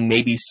around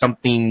maybe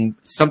something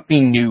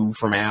new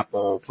from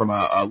Apple from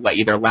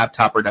either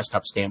laptop or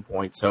desktop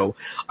standpoint. So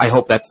I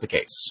hope that's the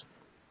case.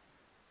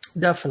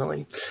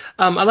 Definitely.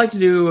 I'd like to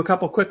do a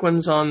couple quick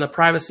ones on the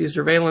privacy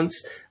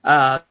surveillance.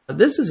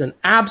 This is an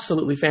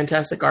absolutely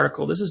fantastic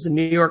article. This is the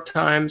New York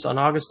Times on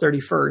August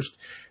 31st.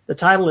 The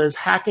title is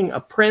Hacking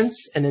a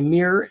Prince, an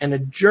Emir, and a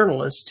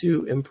Journalist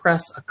to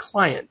Impress a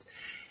Client.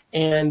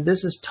 And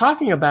this is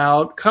talking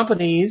about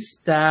companies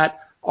that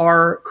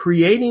are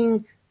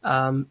creating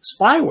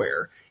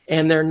spyware,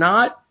 and they're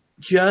not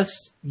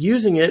just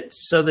using it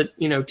so that,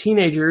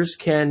 teenagers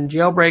can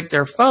jailbreak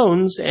their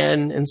phones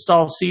and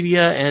install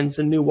Cydia and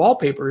some new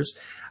wallpapers.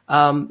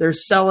 They're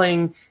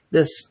selling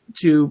this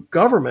to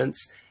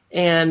governments,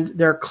 and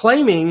they're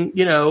claiming,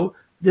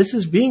 this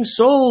is being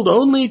sold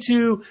only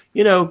to,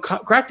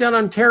 crack down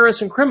on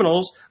terrorists and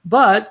criminals.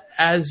 But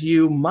as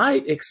you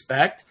might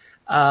expect,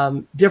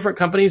 different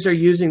companies are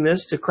using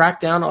this to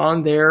crack down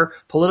on their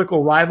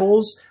political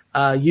rivals,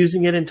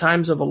 using it in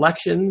times of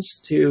elections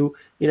to,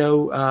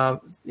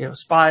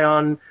 spy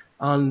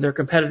on their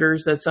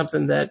competitors. That's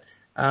something that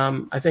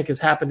I think has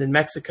happened in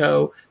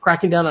Mexico,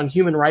 cracking down on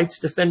human rights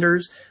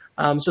defenders.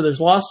 So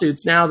there's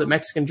lawsuits now that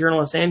Mexican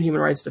journalists and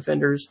human rights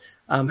defenders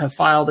have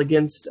filed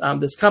against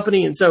this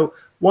company. And so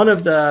one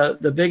of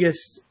the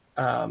biggest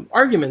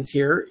arguments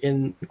here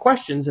in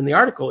questions in the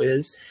article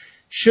is,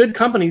 should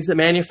companies that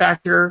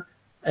manufacture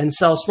and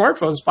sell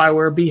smartphone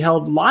spyware be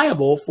held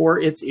liable for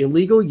its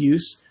illegal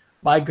use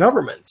by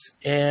governments?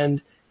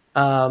 And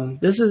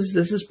this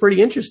is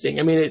pretty interesting.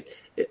 I mean,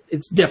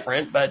 it's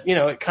different, but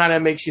it kind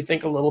of makes you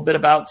think a little bit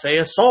about, say,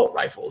 assault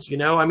rifles.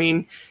 I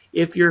mean,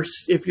 if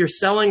you're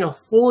selling a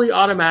fully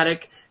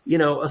automatic,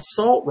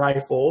 assault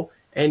rifle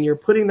and you're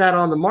putting that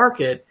on the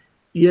market,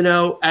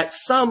 at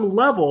some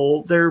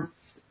level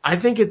I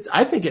think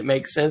it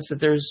makes sense that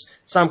there's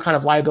some kind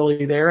of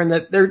liability there, and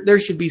that there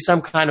should be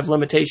some kind of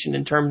limitation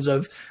in terms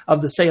of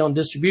the sale and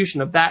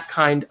distribution of that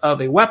kind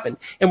of a weapon.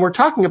 And we're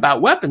talking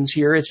about weapons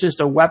here. It's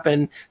just a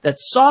weapon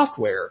that's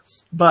software,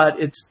 but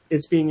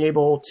it's being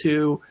able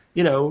to,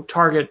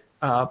 target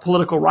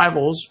political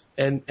rivals,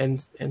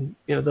 and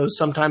those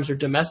sometimes are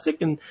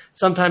domestic and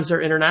sometimes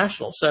they're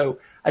international. So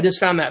I just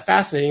found that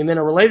fascinating. And then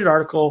a related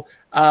article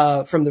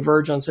from The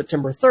Verge on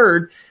September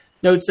 3rd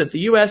notes that the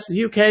U.S., the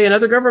U.K., and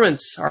other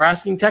governments are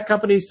asking tech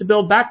companies to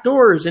build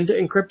backdoors into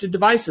encrypted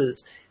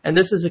devices. And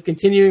this is a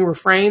continuing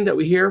refrain that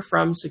we hear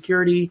from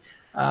security,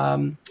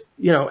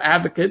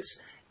 advocates.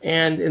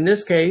 And in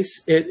this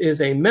case, it is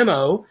a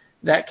memo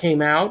that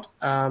came out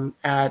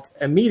at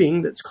a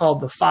meeting that's called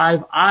the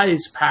Five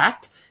Eyes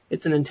Pact.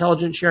 It's an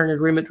intelligence sharing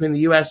agreement between the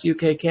U.S.,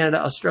 U.K.,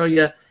 Canada,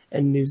 Australia,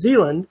 and New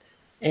Zealand.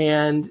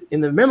 And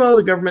in the memo,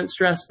 the government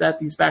stressed that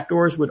these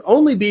backdoors would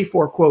only be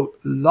for, quote,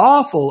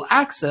 lawful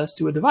access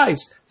to a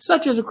device,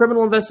 such as a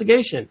criminal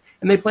investigation.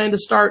 And they plan to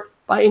start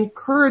by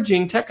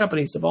encouraging tech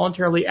companies to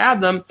voluntarily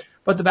add them,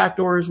 but the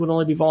backdoors would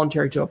only be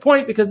voluntary to a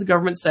point because the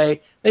government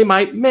say they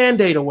might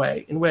mandate a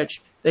way in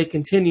which they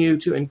continue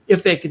to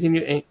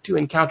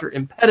encounter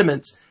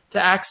impediments to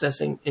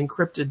accessing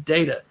encrypted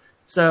data.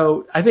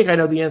 So I think I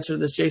know the answer to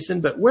this, Jason,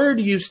 but where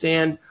do you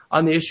stand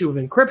on the issue of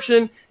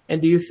encryption?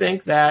 And do you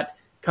think that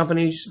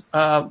companies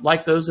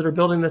like those that are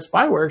building this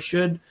spyware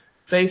should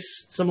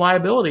face some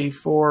liability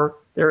for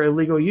their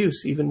illegal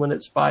use, even when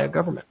it's by a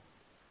government?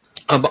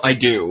 I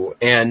do.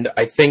 And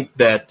I think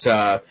that,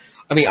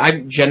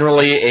 I'm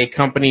generally a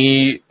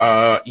company,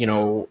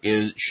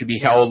 should be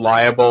held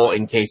liable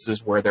in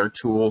cases where their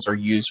tools are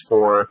used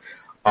for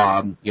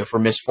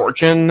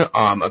misfortune,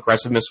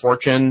 aggressive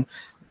misfortune.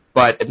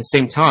 But at the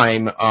same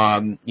time,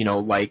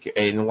 like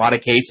in a lot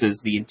of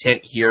cases, the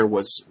intent here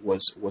was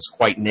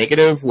quite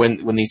negative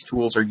when these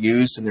tools are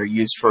used, and they're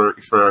used for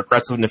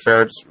aggressive,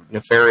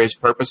 nefarious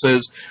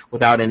purposes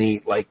without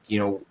any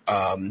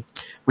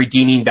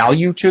redeeming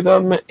value to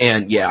them.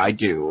 And yeah, I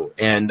do.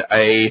 And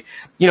I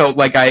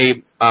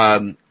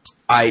won't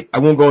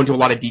go into a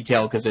lot of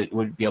detail because it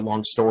would be a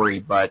long story,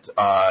 but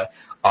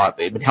I've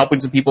been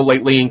helping some people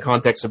lately in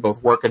context of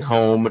both work and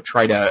home,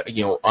 try to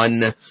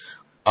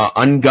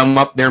ungum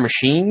up their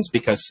machines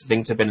because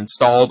things have been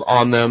installed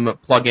on them,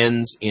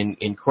 plugins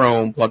in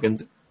Chrome,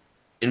 plugins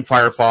in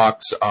Firefox,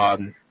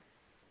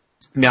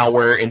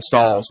 malware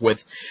installs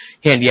with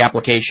handy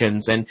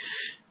applications. And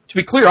to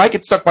be clear, I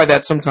get stuck by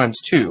that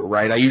sometimes too,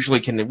 right? I usually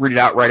can read it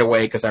out right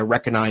away because I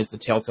recognize the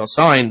telltale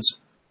signs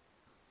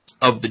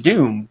of the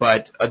doom,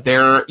 but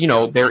there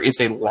is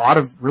a lot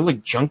of really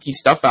junky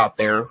stuff out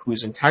there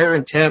whose entire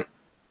intent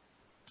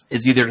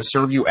is either to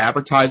serve you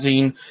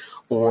advertising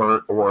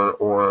or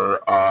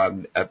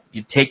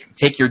you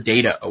take your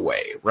data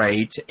away,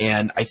 right?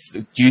 And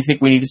do you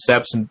think we need to set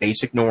up some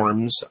basic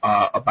norms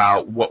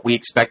about what we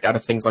expect out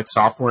of things like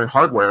software and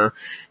hardware,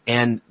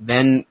 and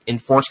then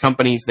enforce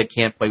companies that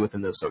can't play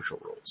within those social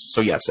rules? So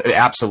yes,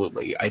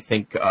 absolutely. I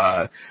think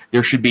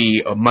there should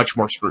be a much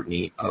more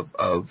scrutiny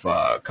of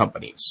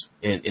companies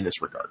in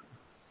this regard.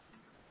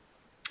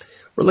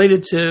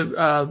 Related to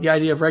the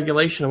idea of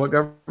regulation and what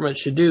government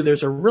should do,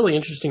 there's a really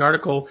interesting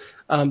article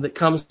that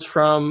comes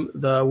from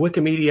the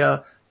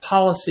Wikimedia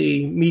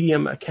Policy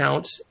Medium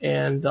account,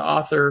 and the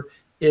author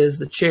is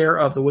the chair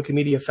of the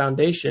Wikimedia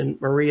Foundation,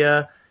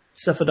 Maria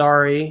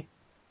Safadari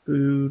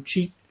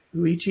Huichi.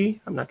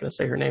 I'm not going to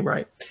say her name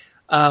right.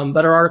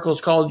 But her article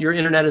is called "Your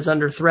Internet is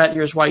Under Threat.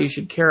 Here's Why You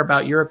Should Care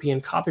About European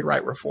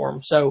Copyright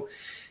Reform." So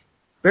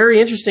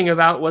very interesting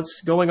about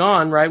what's going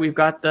on, right? We've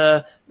got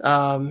the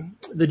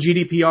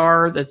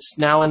GDPR that's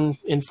now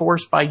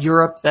enforced by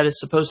Europe that is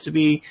supposed to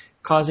be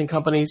causing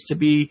companies to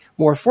be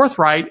more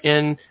forthright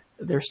in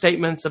their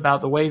statements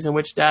about the ways in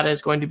which data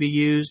is going to be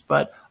used,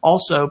 but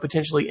also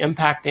potentially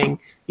impacting,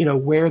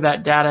 where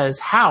that data is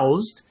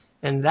housed.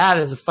 And that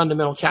is a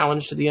fundamental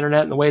challenge to the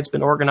internet and the way it's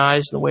been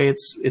organized and the way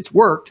it's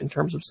worked in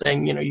terms of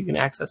saying, you can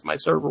access my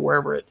server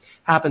wherever it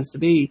happens to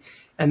be.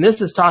 And this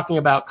is talking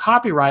about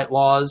copyright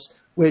laws,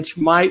 which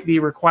might be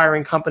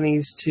requiring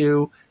companies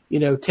to,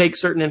 take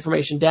certain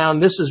information down.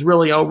 This is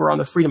really over on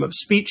the freedom of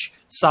speech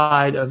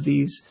side of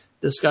these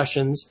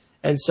discussions.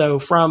 And so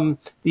from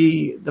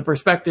the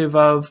perspective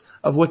of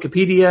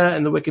Wikipedia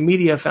and the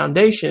Wikimedia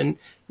Foundation,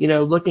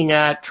 looking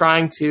at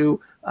trying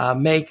to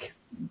make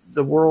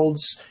the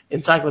world's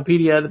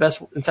encyclopedia, the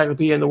best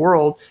encyclopedia in the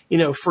world,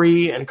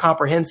 free and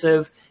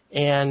comprehensive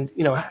and,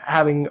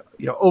 having,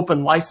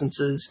 open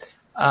licenses,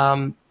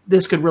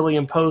 this could really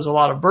impose a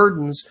lot of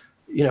burdens,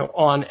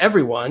 on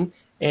everyone,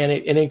 and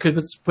it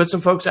could put some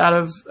folks out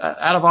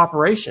of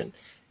operation.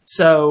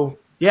 So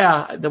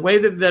yeah, the way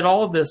that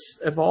all of this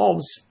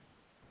evolves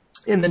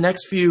in the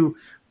next few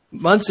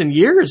months and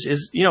years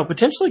is,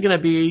 potentially going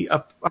to be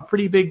a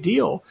pretty big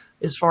deal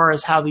as far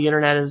as how the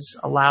internet is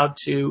allowed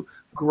to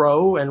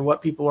grow and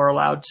what people are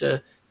allowed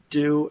to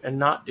do and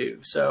not do.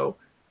 So,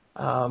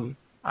 I'm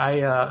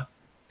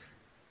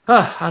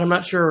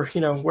not sure,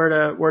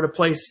 where to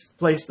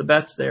place the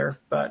bets there,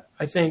 but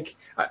I think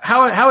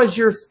how has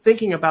your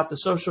thinking about the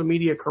social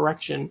media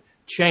correction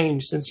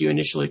changed since you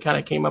initially kind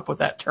of came up with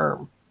that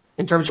term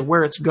in terms of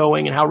where it's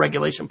going and how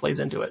regulation plays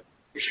into it?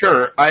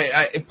 Sure.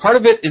 Part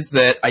of it is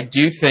that I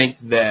do think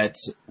that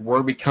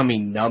we're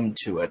becoming numb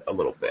to it a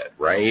little bit,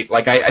 right?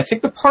 Like, I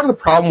think the part of the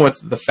problem with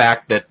the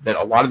fact that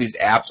a lot of these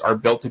apps are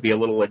built to be a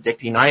little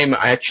addicting, I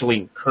actually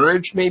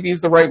encouraged, maybe is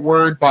the right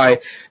word,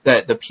 by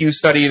the Pew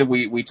study that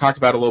we talked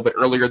about a little bit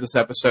earlier this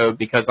episode,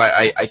 because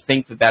I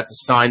think that that's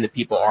a sign that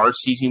people are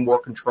seizing more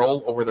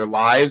control over their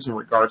lives in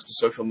regards to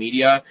social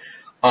media.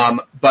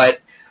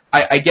 But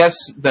I guess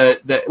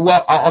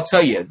well, I'll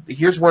tell you,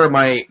 here's where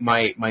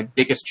my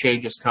biggest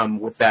changes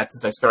come with that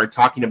since I started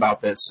talking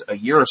about this a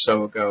year or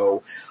so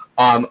ago.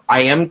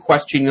 I am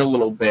questioning a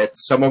little bit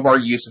some of our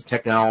use of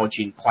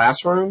technology in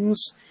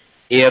classrooms.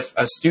 If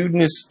a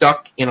student is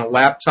stuck in a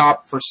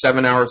laptop for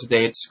 7 hours a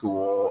day at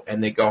school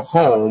and they go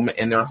home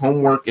and their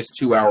homework is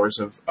 2 hours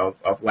of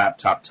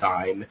laptop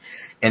time,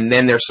 and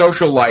then their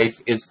social life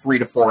is 3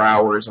 to 4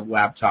 hours of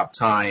laptop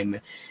time,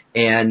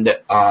 and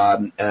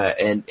at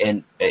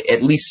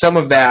least some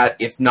of that,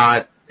 if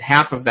not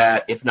half of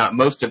that, if not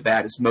most of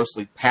that, is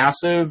mostly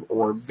passive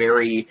or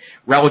very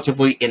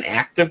relatively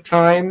inactive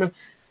time.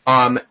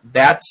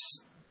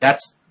 That's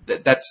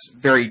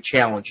very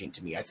challenging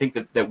to me. I think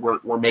that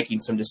we're making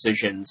some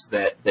decisions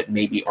that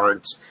maybe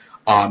aren't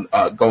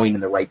going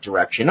in the right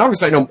direction.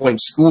 Obviously, I don't blame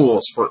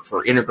schools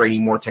for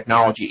integrating more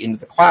technology into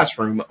the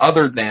classroom,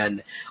 other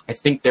than I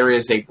think there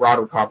is a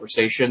broader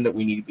conversation that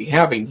we need to be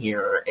having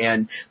here.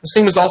 And the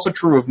same is also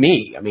true of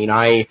me. I mean,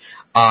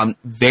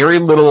 very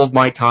little of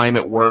my time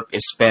at work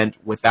is spent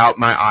without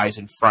my eyes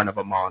in front of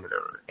a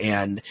monitor.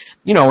 And,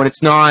 and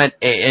it's not,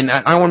 and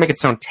I don't want to make it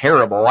sound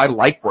terrible. I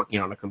like working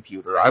on a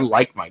computer. I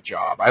like my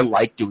job. I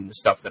like doing the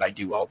stuff that I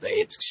do all day.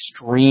 It's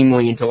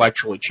extremely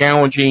intellectually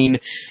challenging.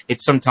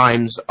 It's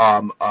sometimes,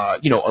 a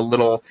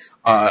little,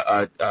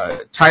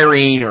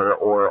 tiring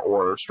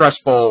or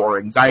stressful or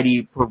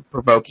anxiety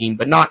provoking,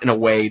 but not in a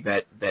way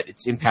that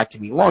it's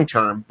impacting me long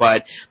term.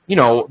 But,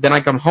 then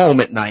I come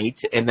home at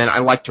night and then I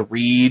like to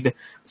read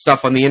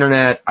stuff on the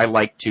internet. I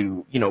like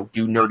to,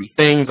 do nerdy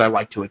things. I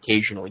like to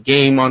occasionally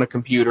game on a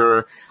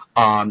computer.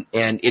 And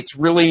it's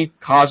really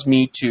caused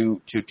me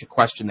to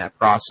question that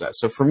process.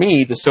 So for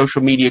me, the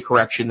social media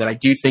correction that I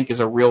do think is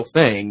a real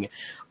thing,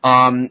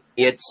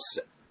 it's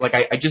like,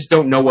 I just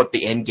don't know what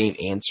the end game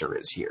answer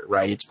is here,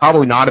 right? It's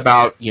probably not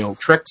about,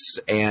 tricks.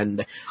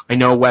 And I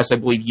know, Wes, I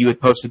believe you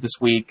had posted this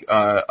week,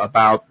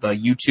 about the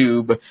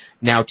YouTube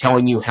now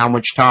telling you how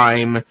much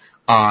time,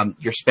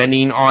 you're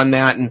spending on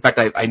that. In fact,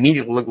 I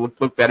immediately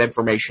looked that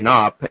information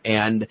up,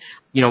 and,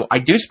 I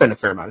do spend a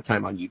fair amount of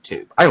time on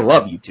YouTube. I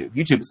love YouTube.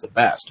 YouTube is the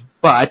best,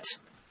 but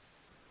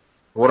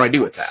what do I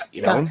do with that,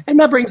 And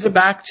that brings it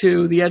back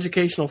to the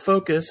educational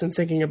focus and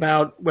thinking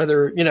about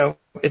whether,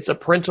 it's a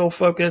parental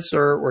focus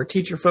or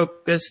teacher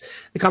focus.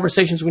 The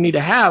conversations we need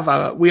to have,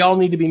 we all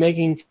need to be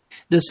making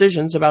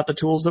decisions about the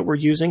tools that we're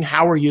using,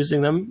 how we're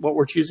using them, what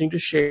we're choosing to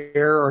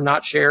share or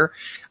not share.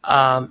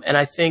 And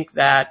I think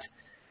that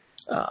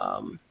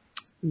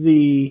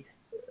the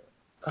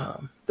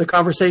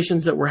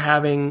conversations that we're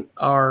having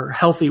are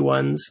healthy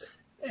ones,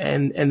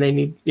 and they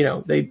need,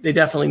 they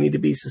definitely need to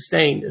be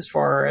sustained as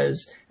far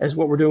as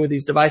what we're doing with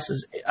these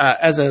devices.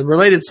 As a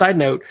related side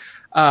note,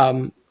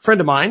 friend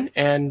of mine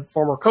and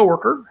former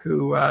coworker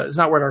who is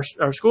not at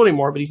our school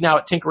anymore, but he's now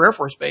at Tinker Air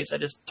Force Base. I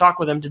just talked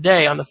with him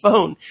today on the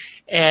phone,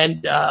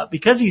 and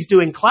because he's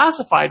doing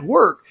classified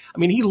work, I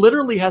mean, he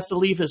literally has to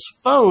leave his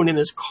phone in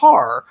his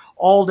car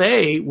all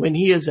day when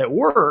he is at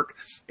work,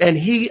 and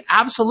he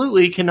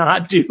absolutely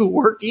cannot do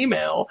work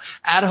email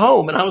at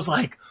home. And I was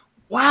like,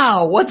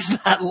 wow, what's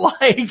that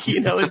like?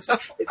 It's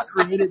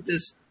created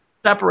this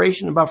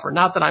separation and buffer.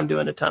 Not that I'm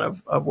doing a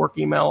ton of work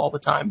email all the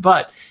time,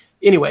 but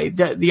anyway,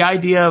 the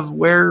idea of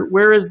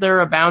where is there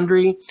a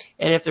boundary,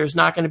 and if there's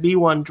not going to be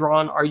one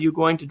drawn, are you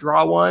going to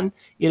draw one?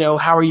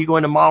 How are you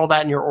going to model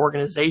that in your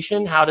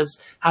organization? How does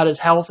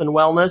health and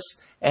wellness,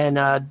 and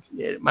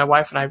my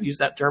wife and I have used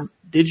that term,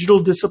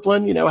 digital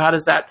discipline, how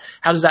does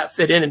that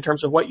fit in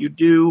terms of what you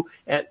do,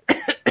 and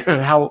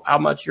how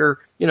much you're,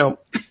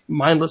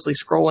 mindlessly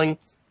scrolling,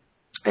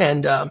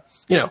 and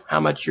how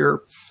much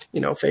you're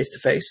face to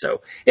face.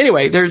 So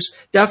anyway, there's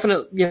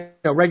definite,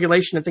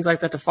 regulation and things like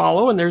that to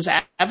follow, and there's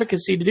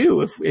advocacy to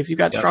do. If you've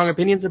got strong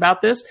opinions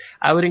about this,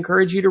 I would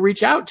encourage you to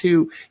reach out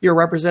to your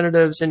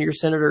representatives and your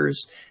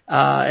senators,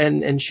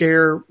 and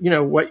share,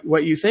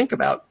 what you think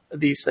about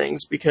these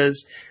things,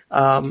 because,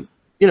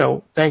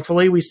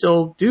 thankfully we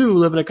still do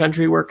live in a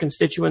country where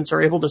constituents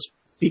are able to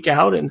speak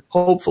out, and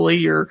hopefully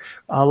your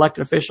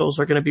elected officials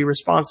are going to be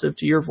responsive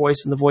to your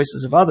voice and the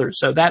voices of others.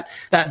 So that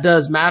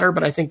does matter,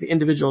 but I think the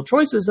individual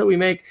choices that we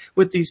make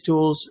with these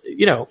tools,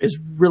 is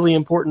really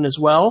important as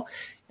well.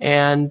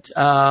 And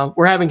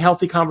we're having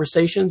healthy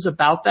conversations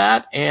about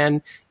that.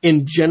 And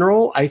in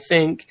general, I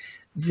think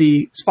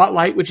the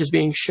spotlight which is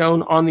being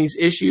shown on these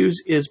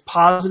issues is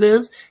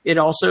positive. It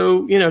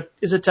also,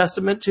 is a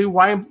testament to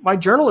why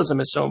journalism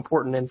is so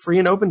important, and free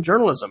and open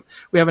journalism.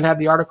 We haven't had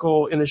the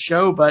article in the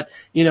show, but,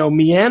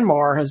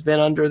 Myanmar has been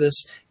under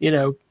this,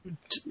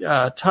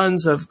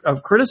 tons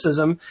of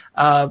criticism,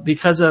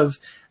 because of,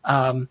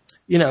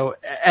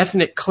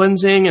 ethnic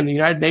cleansing, and the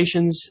United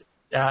Nations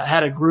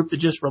had a group that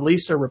just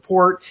released a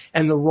report,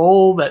 and the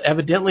role that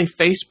evidently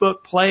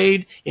Facebook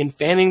played in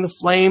fanning the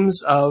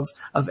flames of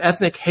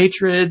ethnic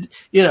hatred.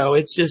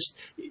 It's just,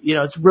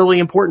 it's really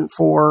important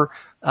for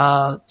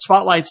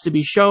spotlights to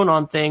be shown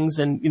on things.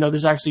 And,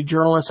 there's actually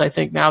journalists, I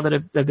think, now that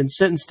have been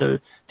sentenced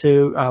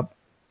to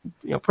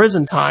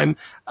prison time,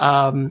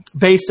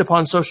 based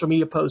upon social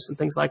media posts and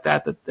things like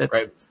that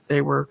right.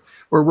 They were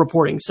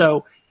reporting.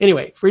 So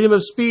anyway, freedom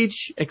of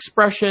speech,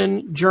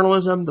 expression,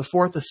 journalism, the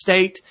fourth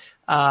estate,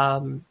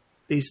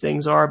 these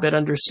things are a bit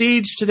under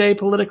siege today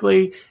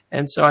politically.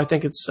 And so I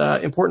think it's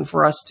important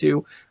for us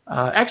to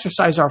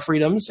exercise our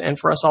freedoms and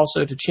for us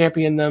also to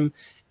champion them.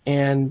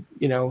 And,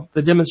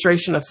 the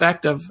demonstration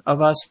effect of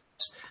us,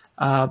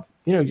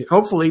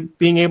 hopefully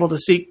being able to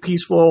seek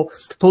peaceful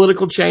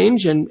political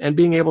change and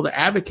being able to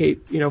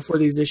advocate, for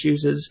these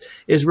issues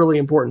is really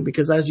important,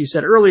 because as you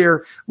said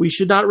earlier, we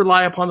should not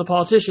rely upon the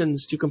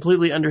politicians to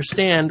completely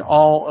understand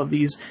all of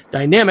these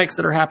dynamics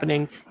that are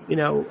happening,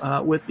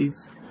 with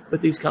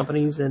these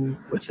companies and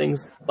with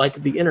things like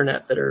the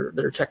internet that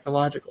are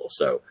technological.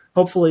 So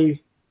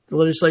hopefully the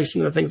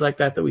legislation and things like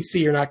that we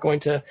see are not going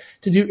to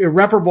do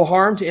irreparable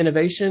harm to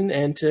innovation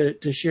and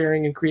to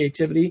sharing and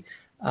creativity.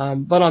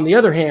 But on the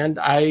other hand,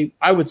 I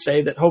would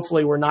say that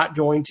hopefully we're not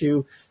going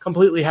to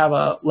completely have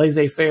a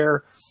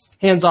laissez-faire,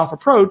 hands-off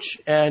approach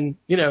and,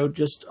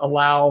 just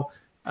allow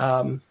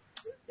an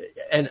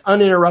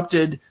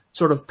uninterrupted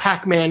sort of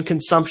Pac-Man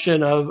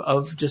consumption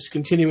of just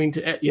continuing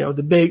to,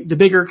 the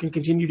bigger can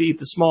continue to eat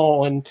the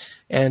small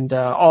and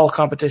all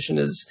competition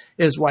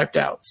is wiped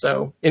out.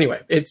 So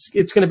anyway, it's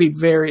going to be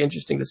very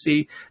interesting to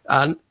see,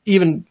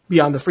 even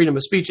beyond the freedom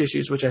of speech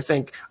issues, which I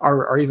think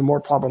are even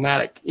more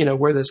problematic,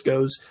 where this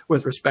goes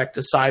with respect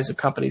to size of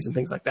companies and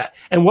things like that.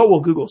 And what will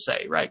Google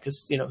say, right?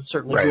 Because,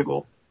 certainly right.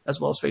 Google, as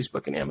well as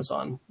Facebook and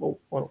Amazon, will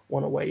want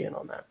to weigh in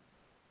on that.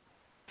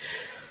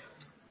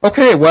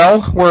 Okay,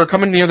 well, we're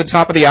coming near the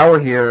top of the hour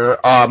here.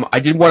 I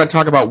did want to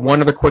talk about one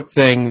other quick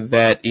thing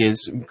that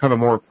is kind of a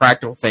more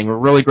practical thing. A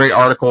really great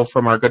article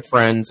from our good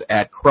friends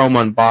at Chrome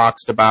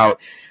Unboxed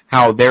about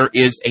how there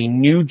is a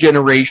new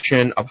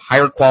generation of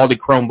higher quality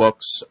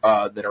Chromebooks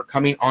that are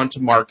coming onto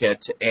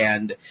market,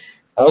 and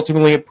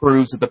ultimately it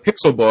proves that the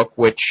Pixelbook,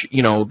 which,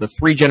 the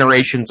 3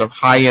 generations of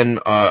high-end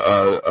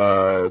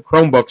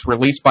Chromebooks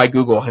released by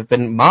Google have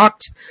been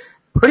mocked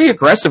pretty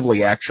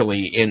aggressively,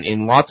 actually,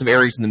 in lots of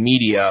areas in the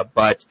media.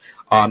 But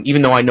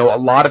even though I know a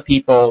lot of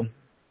people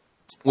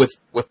with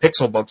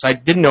Pixelbooks, I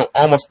didn't know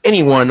almost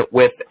anyone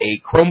with a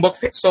Chromebook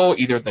Pixel,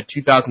 either the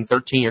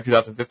 2013 or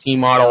 2015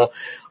 model.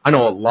 I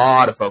know a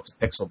lot of folks with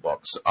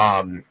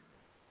Pixelbooks.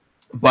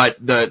 But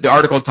the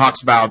article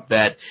talks about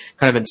that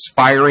kind of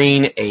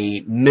inspiring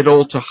a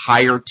middle to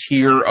higher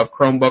tier of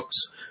Chromebooks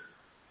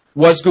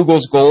was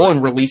Google's goal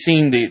in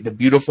releasing the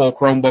beautiful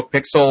Chromebook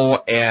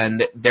Pixel,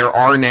 and there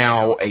are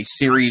now a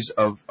series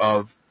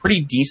of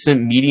pretty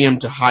decent medium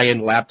to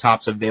high-end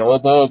laptops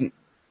available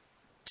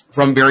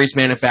from various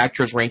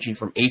manufacturers ranging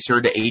from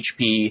Acer to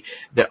HP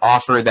that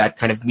offer that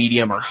kind of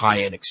medium or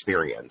high-end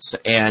experience.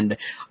 And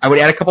I would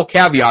add a couple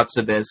caveats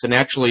to this, and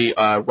actually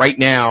right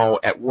now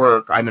at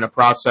work I'm in a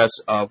process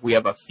of, we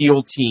have a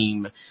field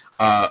team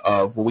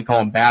of what we call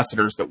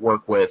ambassadors that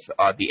work with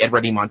the Ed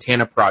Ready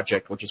Montana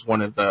project, which is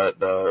one of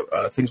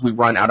the things we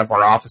run out of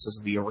our offices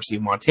at the University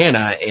of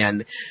Montana.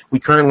 And we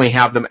currently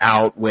have them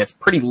out with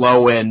pretty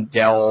low-end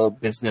Dell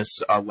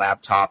business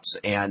laptops.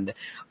 And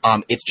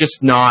it's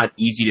just not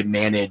easy to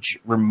manage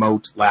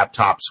remote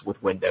laptops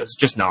with Windows. It's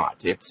just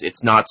not.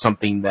 It's not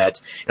something that,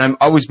 and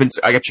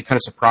I get you kind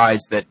of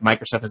surprised that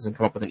Microsoft hasn't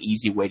come up with an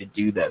easy way to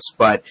do this.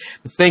 But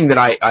the thing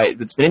that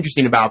that's been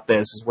interesting about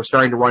this is we're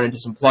starting to run into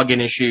some plugin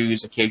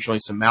issues. Occasionally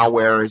some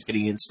malware is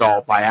getting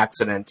installed by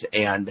accident,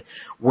 and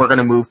we're going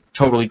to move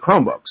totally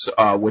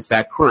Chromebooks with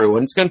that crew.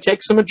 And it's going to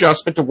take some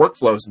adjustment to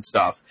workflows and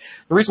stuff.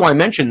 The reason why I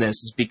mention this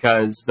is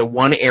because the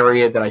one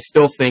area that I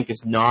still think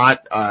is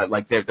not,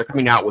 they're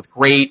coming out with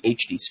great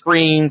HD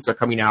screens. They're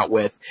coming out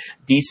with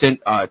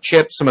decent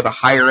chips. Some of the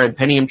higher-end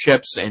Pentium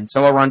chips and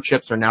Celeron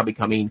chips are now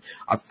becoming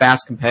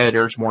fast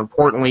competitors. More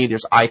importantly,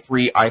 there's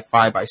i3,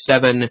 i5,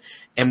 i7,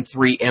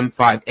 M3,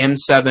 M5,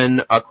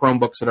 M7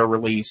 Chromebooks that are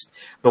released.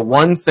 The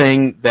one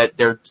thing that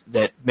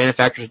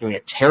manufacturers are doing a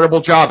terrible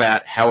job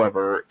at,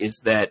 however, is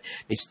that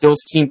they still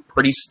seem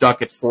pretty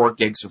stuck at 4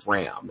 gigs of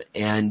RAM.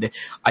 And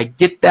I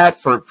get that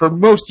for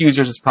most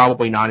users it's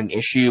probably not an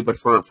issue, but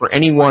for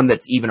anyone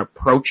that's even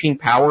approaching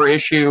power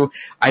issue,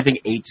 I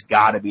think 8's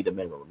got to be the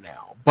minimum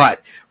now.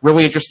 But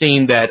really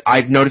interesting that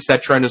I've noticed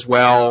that trend as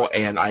well,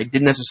 and I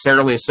didn't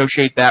necessarily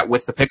associate that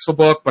with the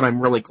Pixelbook, but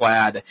I'm really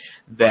glad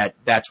that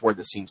that's where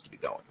this seems to be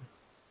going.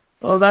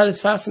 Well, that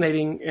is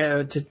fascinating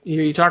to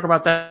hear you talk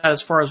about that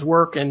as far as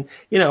work. And,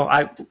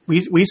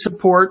 we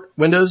support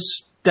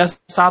Windows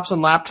desktops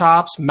and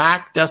laptops,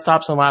 Mac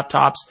desktops and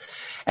laptops,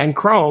 and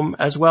Chrome,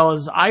 as well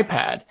as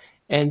iPad.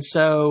 And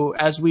so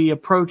as we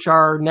approach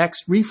our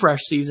next refresh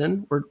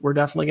season, we're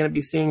definitely going to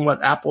be seeing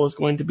what Apple is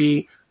going to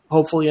be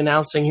hopefully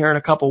announcing here in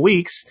a couple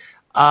weeks.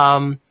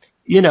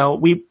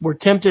 We were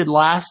tempted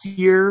last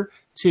year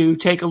to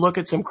take a look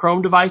at some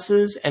Chrome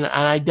devices. And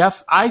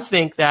I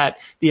think that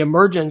the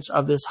emergence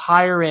of this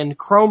higher end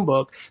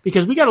Chromebook,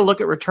 because we got to look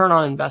at return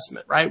on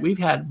investment, right? We've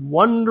had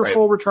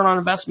wonderful return on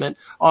investment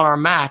on our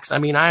Macs. I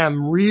mean, I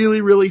am really,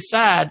 really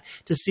sad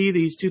to see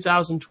these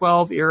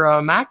 2012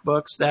 era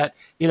MacBooks that,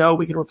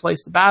 we can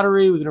replace the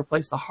battery, we can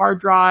replace the hard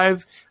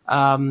drive,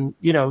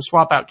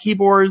 swap out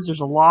keyboards. There's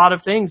a lot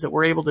of things that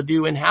we're able to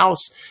do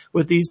in-house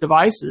with these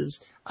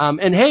devices.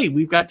 And hey,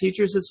 we've got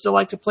teachers that still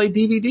like to play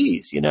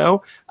DVDs,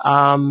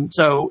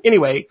 So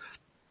anyway,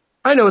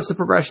 I know it's the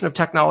progression of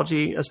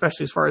technology,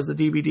 especially as far as the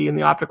DVD and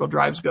the optical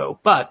drives go.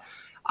 But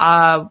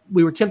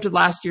we were tempted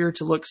last year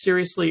to look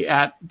seriously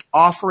at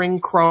offering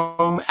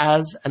Chrome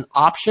as an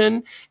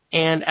option,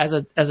 and as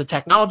a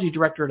technology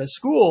director at a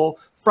school,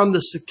 from the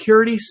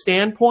security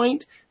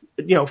standpoint,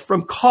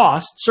 from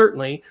cost,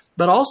 certainly,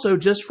 but also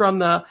just from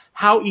the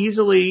how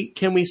easily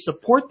can we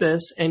support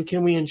this and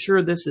can we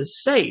ensure this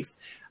is safe.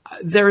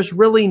 There's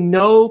really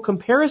no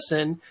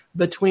comparison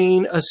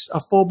between a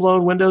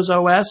full-blown Windows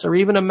OS or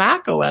even a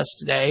Mac OS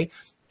today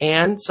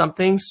and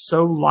something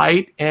so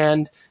light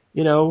and,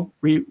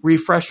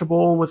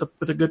 refreshable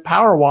with a good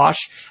power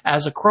wash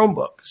as a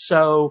Chromebook.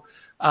 So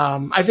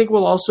I think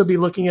we'll also be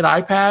looking at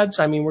iPads.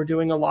 I mean, we're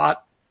doing a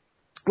lot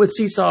with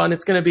Seesaw, and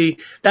it's going to be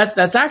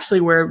that's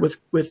actually where with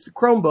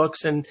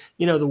Chromebooks and,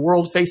 the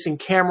world facing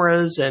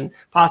cameras and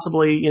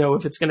possibly,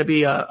 if it's going to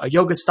be a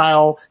yoga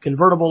style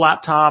convertible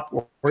laptop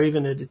or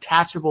even a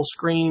detachable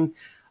screen,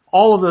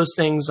 all of those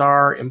things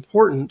are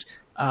important.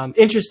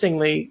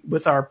 Interestingly,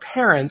 with our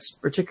parents,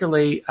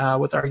 particularly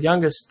with our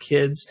youngest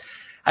kids,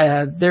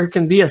 there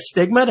can be a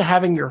stigma to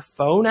having your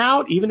phone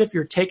out, even if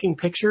you're taking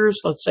pictures.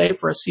 Let's say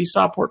for a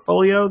Seesaw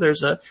portfolio,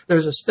 there's a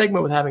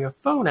stigma with having a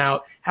phone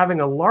out.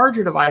 Having a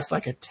larger device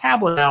like a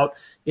tablet out,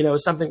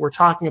 is something we're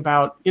talking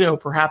about.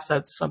 Perhaps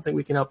that's something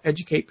we can help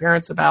educate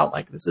parents about.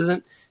 Like, this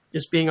isn't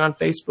just being on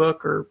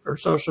Facebook or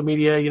social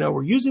media.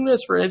 We're using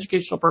this for an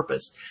educational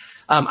purpose.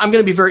 I'm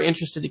going to be very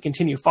interested to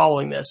continue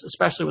following this,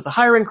 especially with the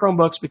higher end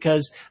Chromebooks,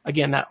 because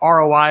again, that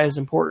ROI is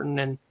important,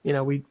 and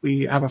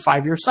we have a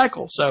 5-year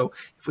cycle. So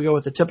if we go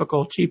with a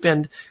typical cheap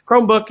end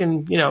Chromebook,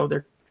 and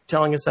they're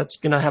telling us that's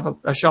going to have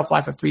a shelf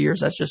life of 3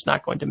 years, that's just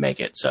not going to make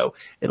it. So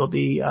it'll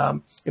be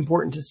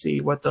important to see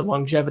what the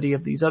longevity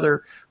of these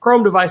other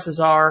Chrome devices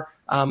are.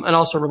 And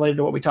also related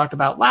to what we talked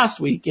about last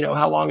week,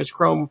 how long is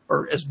Chrome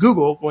or is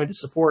Google going to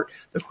support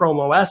the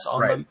Chrome OS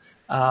on them?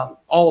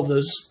 All of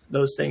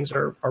those things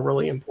are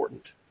really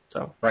important.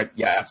 So right,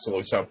 yeah,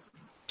 absolutely. So,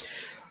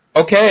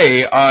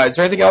 okay, is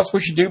there anything else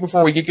we should do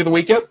before we Geek of the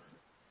Week up?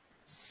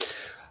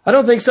 I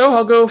don't think so.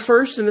 I'll go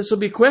first, and this will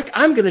be quick.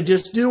 I'm going to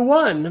just do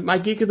one. My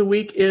Geek of the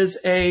Week is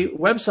a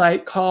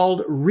website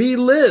called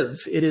Relive.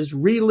 It is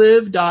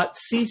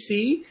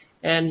relive.cc.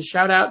 And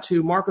shout out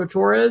to Marco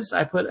Torres.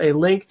 I put a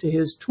link to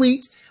his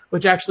tweet,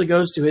 which actually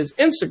goes to his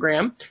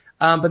Instagram.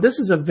 But this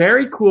is a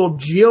very cool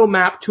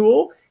geomap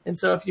tool. And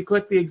so if you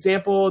click the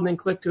example and then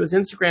click to his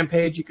Instagram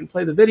page, you can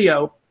play the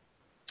video.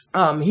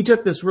 He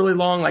took this really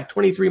long,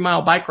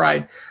 24-mile bike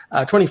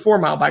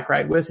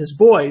ride with his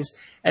boys.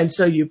 And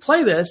so you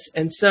play this,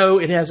 and so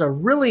it has a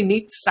really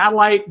neat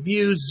satellite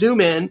view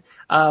zoom in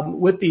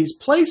with these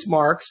place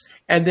marks,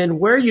 and then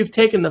where you've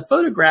taken the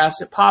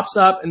photographs, it pops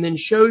up and then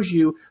shows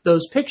you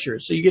those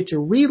pictures. So you get to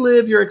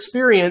relive your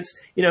experience,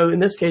 in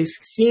this case,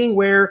 seeing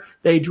where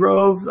they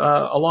drove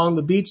along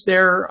the beach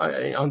there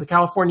on the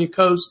California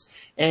coast,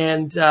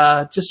 and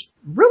just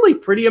really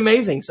pretty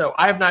amazing. So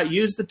I have not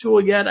used the tool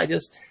yet. I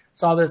just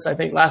saw this, I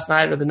think, last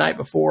night or the night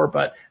before,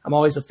 but I'm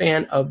always a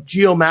fan of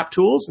geomap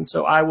tools, and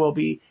so I will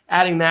be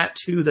adding that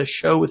to the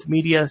Show with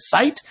Media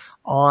site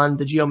on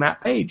the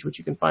geomap page, which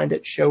you can find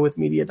at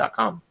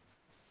showwithmedia.com.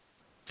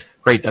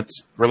 Great,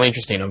 that's really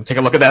interesting. I'm going to take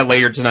a look at that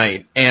later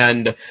tonight.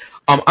 And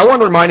I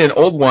want to remind an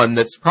old one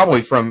that's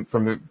probably from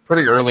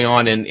pretty early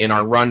on in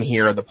our run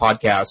here of the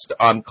podcast.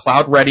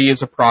 Cloud Ready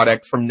is a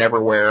product from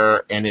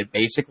Neverware, and it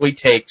basically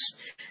takes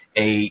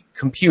a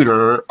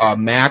computer, a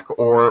Mac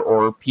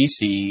or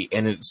PC,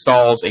 and it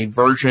installs a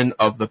version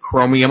of the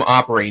Chromium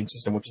operating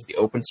system, which is the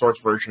open source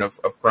version of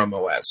Chrome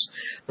OS.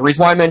 The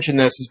reason why I mention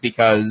this is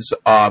because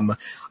and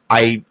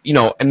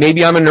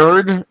maybe I'm a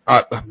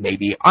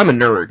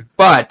nerd,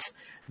 but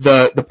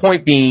the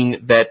point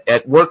being that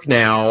at work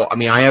now,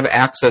 I have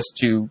access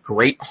to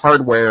great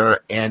hardware,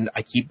 and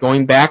I keep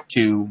going back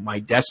to my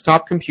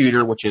desktop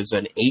computer, which is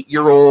an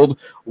 8-year-old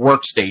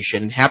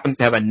workstation. It happens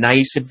to have a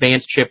nice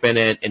advanced chip in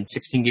it and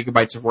 16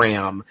 gigabytes of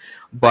RAM,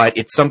 but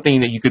it's something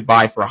that you could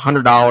buy for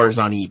 $100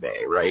 on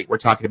eBay, right? We're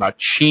talking about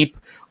cheap,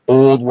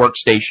 old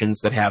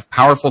workstations that have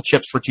powerful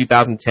chips for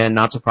 2010,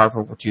 not so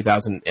powerful for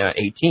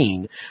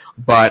 2018,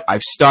 but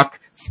I've stuck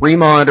 3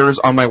 monitors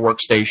on my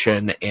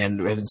workstation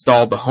and have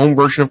installed the home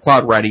version of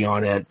Cloud Ready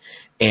on it,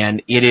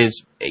 and it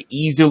is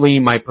easily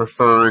my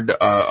preferred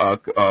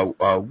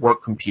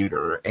work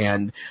computer.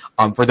 And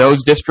for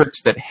those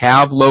districts that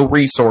have low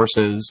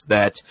resources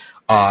that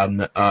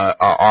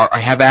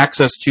have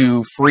access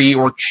to free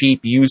or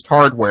cheap used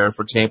hardware,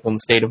 for example, in the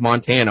state of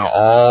Montana,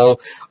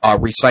 all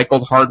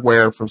recycled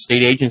hardware from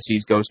state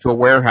agencies goes to a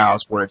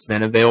warehouse where it's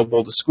then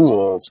available to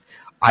schools.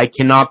 I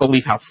cannot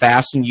believe how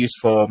fast and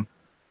useful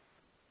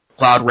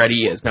Cloud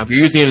Ready is. Now, if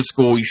you're using it at a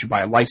school, you should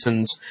buy a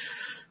license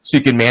so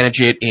you can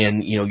manage it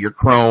in, your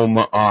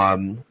Chrome,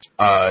 Chrome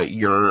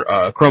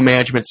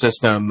management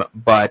system.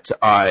 But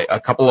a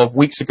couple of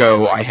weeks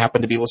ago, I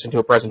happened to be listening to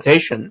a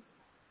presentation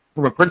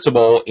from a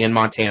principal in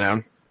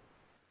Montana,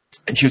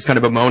 and she was kind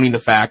of bemoaning the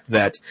fact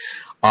that,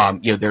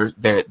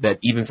 that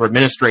even for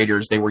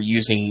administrators, they were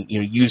using,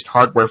 used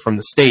hardware from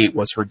the state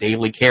was her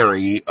daily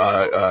carry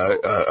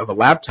of a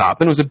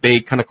laptop. And it was a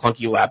big, kind of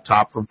clunky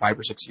laptop from 5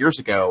 or 6 years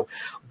ago.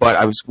 But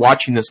I was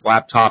watching this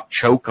laptop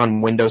choke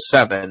on Windows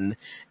 7,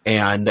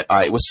 and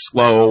it was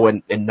slow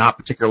and not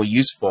particularly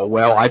useful.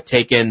 Well, I've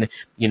taken, a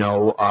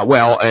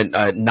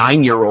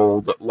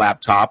 9-year-old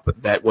laptop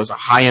that was a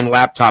high-end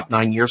laptop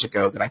 9 years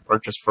ago that I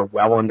purchased for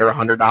well under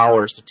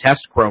 $100 to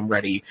test Cloud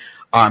Ready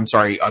on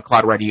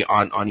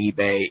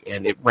eBay,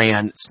 and it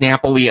ran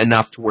snappily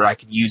enough to where I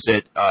could use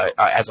it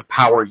as a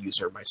power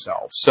user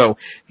myself. So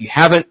if you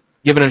haven't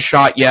given it a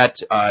shot yet,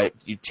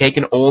 you take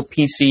an old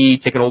PC,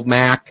 take an old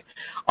Mac,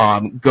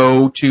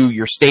 go to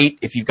your state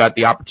if you've got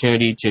the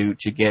opportunity to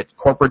get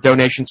corporate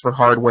donations for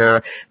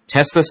hardware.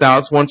 Test this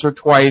out once or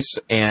twice,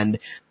 and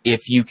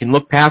if you can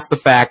look past the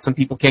fact, some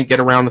people can't get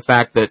around the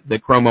fact that the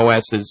Chrome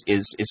OS is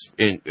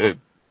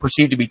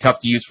perceived to be tough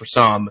to use for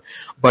some.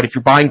 But if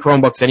you're buying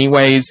Chromebooks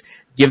anyways,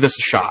 give this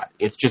a shot.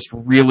 It's just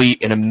really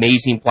an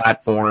amazing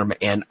platform,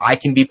 and I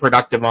can be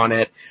productive on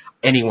it.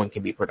 Anyone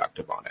can be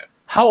productive on it.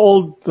 How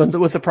old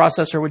with the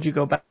processor would you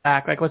go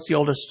back? Like, what's the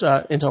oldest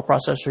Intel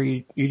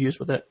processor you'd use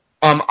with it?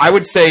 I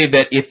would say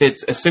that if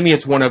it's, assuming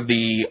it's one of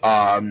the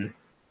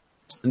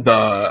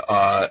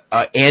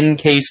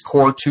N-Case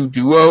Core 2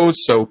 Duos,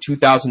 so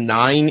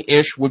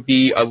 2009-ish would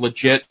be a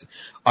legit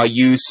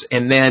use.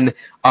 And then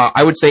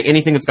I would say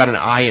anything that's got an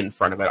I in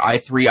front of it,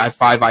 i3,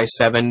 i5,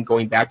 i7,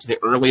 going back to the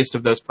earliest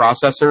of those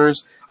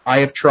processors. I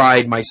have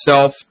tried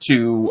myself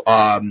to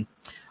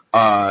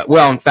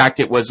in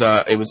fact, it was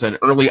an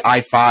early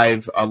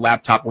i5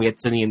 laptop we had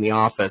sitting in the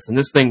office, and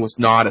this thing was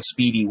not a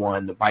speedy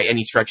one by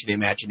any stretch of the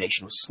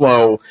imagination. It was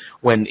slow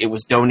when it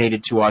was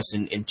donated to us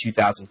in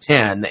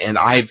 2010, and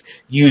I've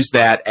used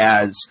that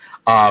as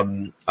I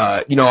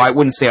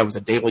wouldn't say I was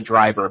a daily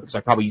driver because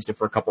I probably used it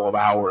for a couple of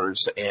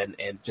hours and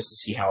just to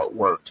see how it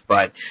worked.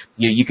 But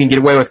you can get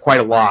away with quite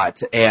a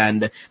lot,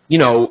 and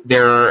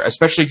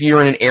especially if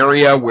you're in an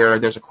area where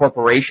there's a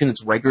corporation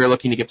that's regularly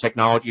looking to give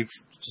technology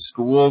to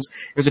schools,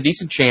 there's a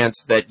decent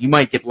chance that you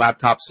might get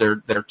laptops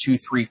that are 2,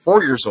 3,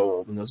 4 years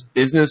old. And those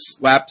business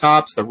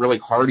laptops, the really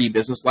hardy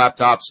business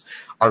laptops,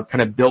 are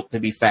kind of built to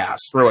be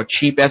fast. Throw a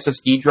cheap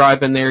SSD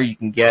drive in there, you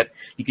can get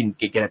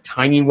a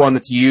tiny one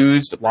that's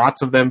used,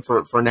 lots of them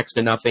for next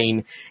to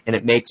nothing, and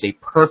it makes a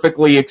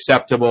perfectly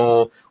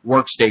acceptable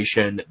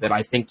workstation that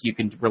I think you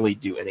can really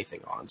do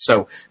anything on.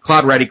 So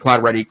Cloud Ready,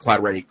 Cloud Ready,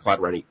 Cloud Ready,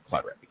 Cloud Ready,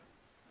 Cloud Ready.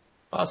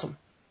 Awesome.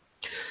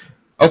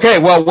 Okay,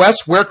 well,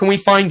 Wes, where can we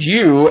find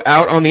you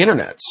out on the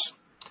internets?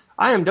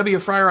 I am W.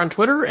 Fryer on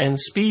Twitter and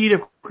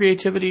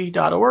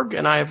speedofcreativity.org,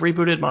 and I have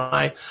rebooted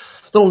my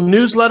little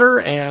newsletter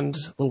and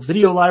little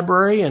video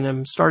library, and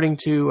I'm starting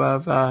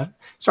to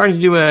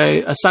do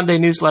a Sunday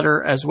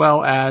newsletter as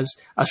well as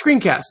a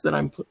screencast that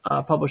I'm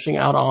publishing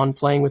out on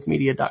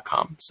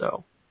playingwithmedia.com.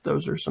 So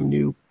those are some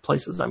new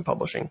places I'm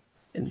publishing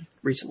in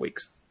recent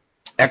weeks.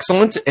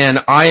 Excellent.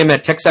 And I am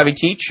at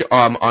TechSavvyTeach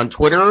on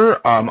Twitter.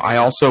 I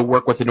also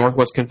work with the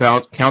Northwest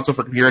Council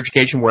for Computer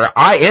Education, where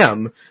I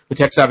am the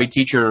TechSavvy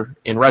teacher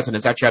in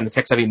residence. Actually, I'm the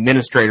TechSavvy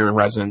administrator in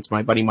residence.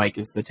 My buddy Mike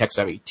is the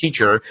TechSavvy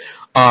teacher.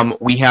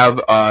 We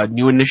have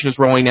new initiatives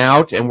rolling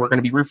out, and we're going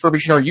to be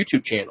refurbishing our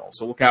YouTube channel.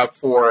 So look out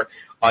for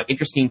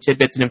interesting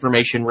tidbits and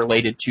information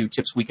related to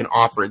tips we can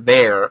offer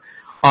there.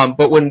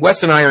 But when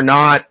Wes and I are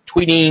not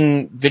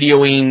tweeting,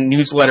 videoing,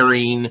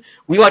 newslettering,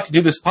 we like to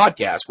do this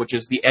podcast, which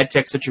is the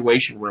EdTech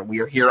Situation Room. We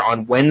are here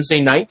on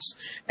Wednesday nights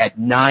at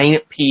 9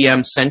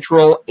 p.m.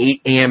 Central,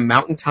 8 a.m.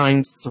 Mountain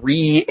Time,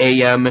 3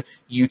 a.m.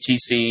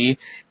 UTC.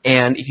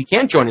 And if you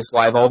can't join us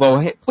live, although,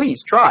 hey,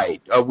 please try.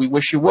 We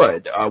wish you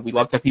would. We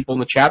love to have people in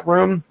the chat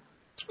room.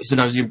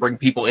 Sometimes you bring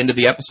people into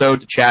the episode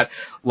to chat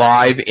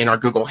live in our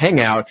Google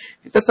Hangout.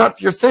 If that's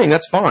not your thing,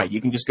 that's fine. You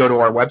can just go to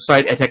our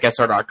website,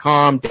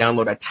 edtechsr.com,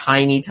 download a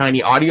tiny,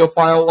 tiny audio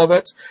file of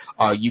it.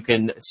 You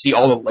can see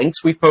all the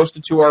links we've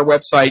posted to our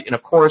website. And,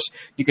 of course,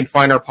 you can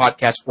find our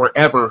podcast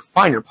wherever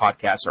finer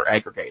podcasts are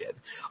aggregated.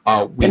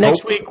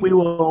 Next week we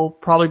will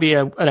probably be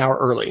an hour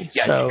early.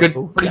 Yeah, so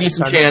pretty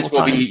decent chance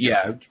we'll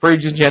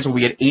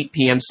be at 8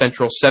 p.m.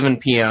 Central, 7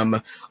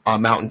 p.m.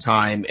 Mountain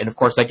Time. And, of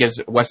course, that gives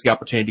Wes the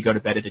opportunity to go to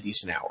bed at a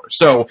decent hour. hour.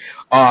 So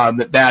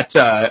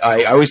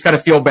I always kind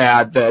of feel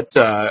bad that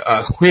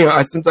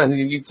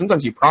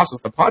sometimes you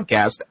process the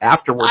podcast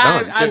after we're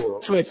done. I've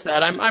switched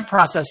that. I'm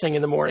processing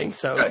in the morning,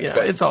 so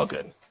it's all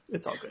good.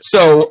 It's all good.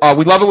 So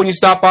we love it when you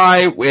stop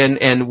by,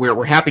 and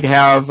we're happy to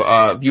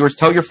have viewers.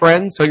 Tell your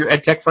friends, tell your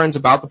EdTech friends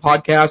about the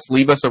podcast.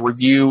 Leave us a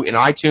review in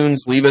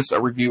iTunes. Leave us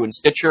a review in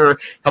Stitcher.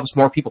 Helps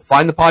more people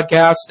find the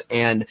podcast,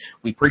 and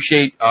we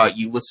appreciate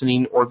you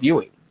listening or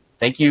viewing.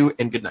 Thank you,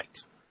 and good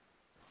night.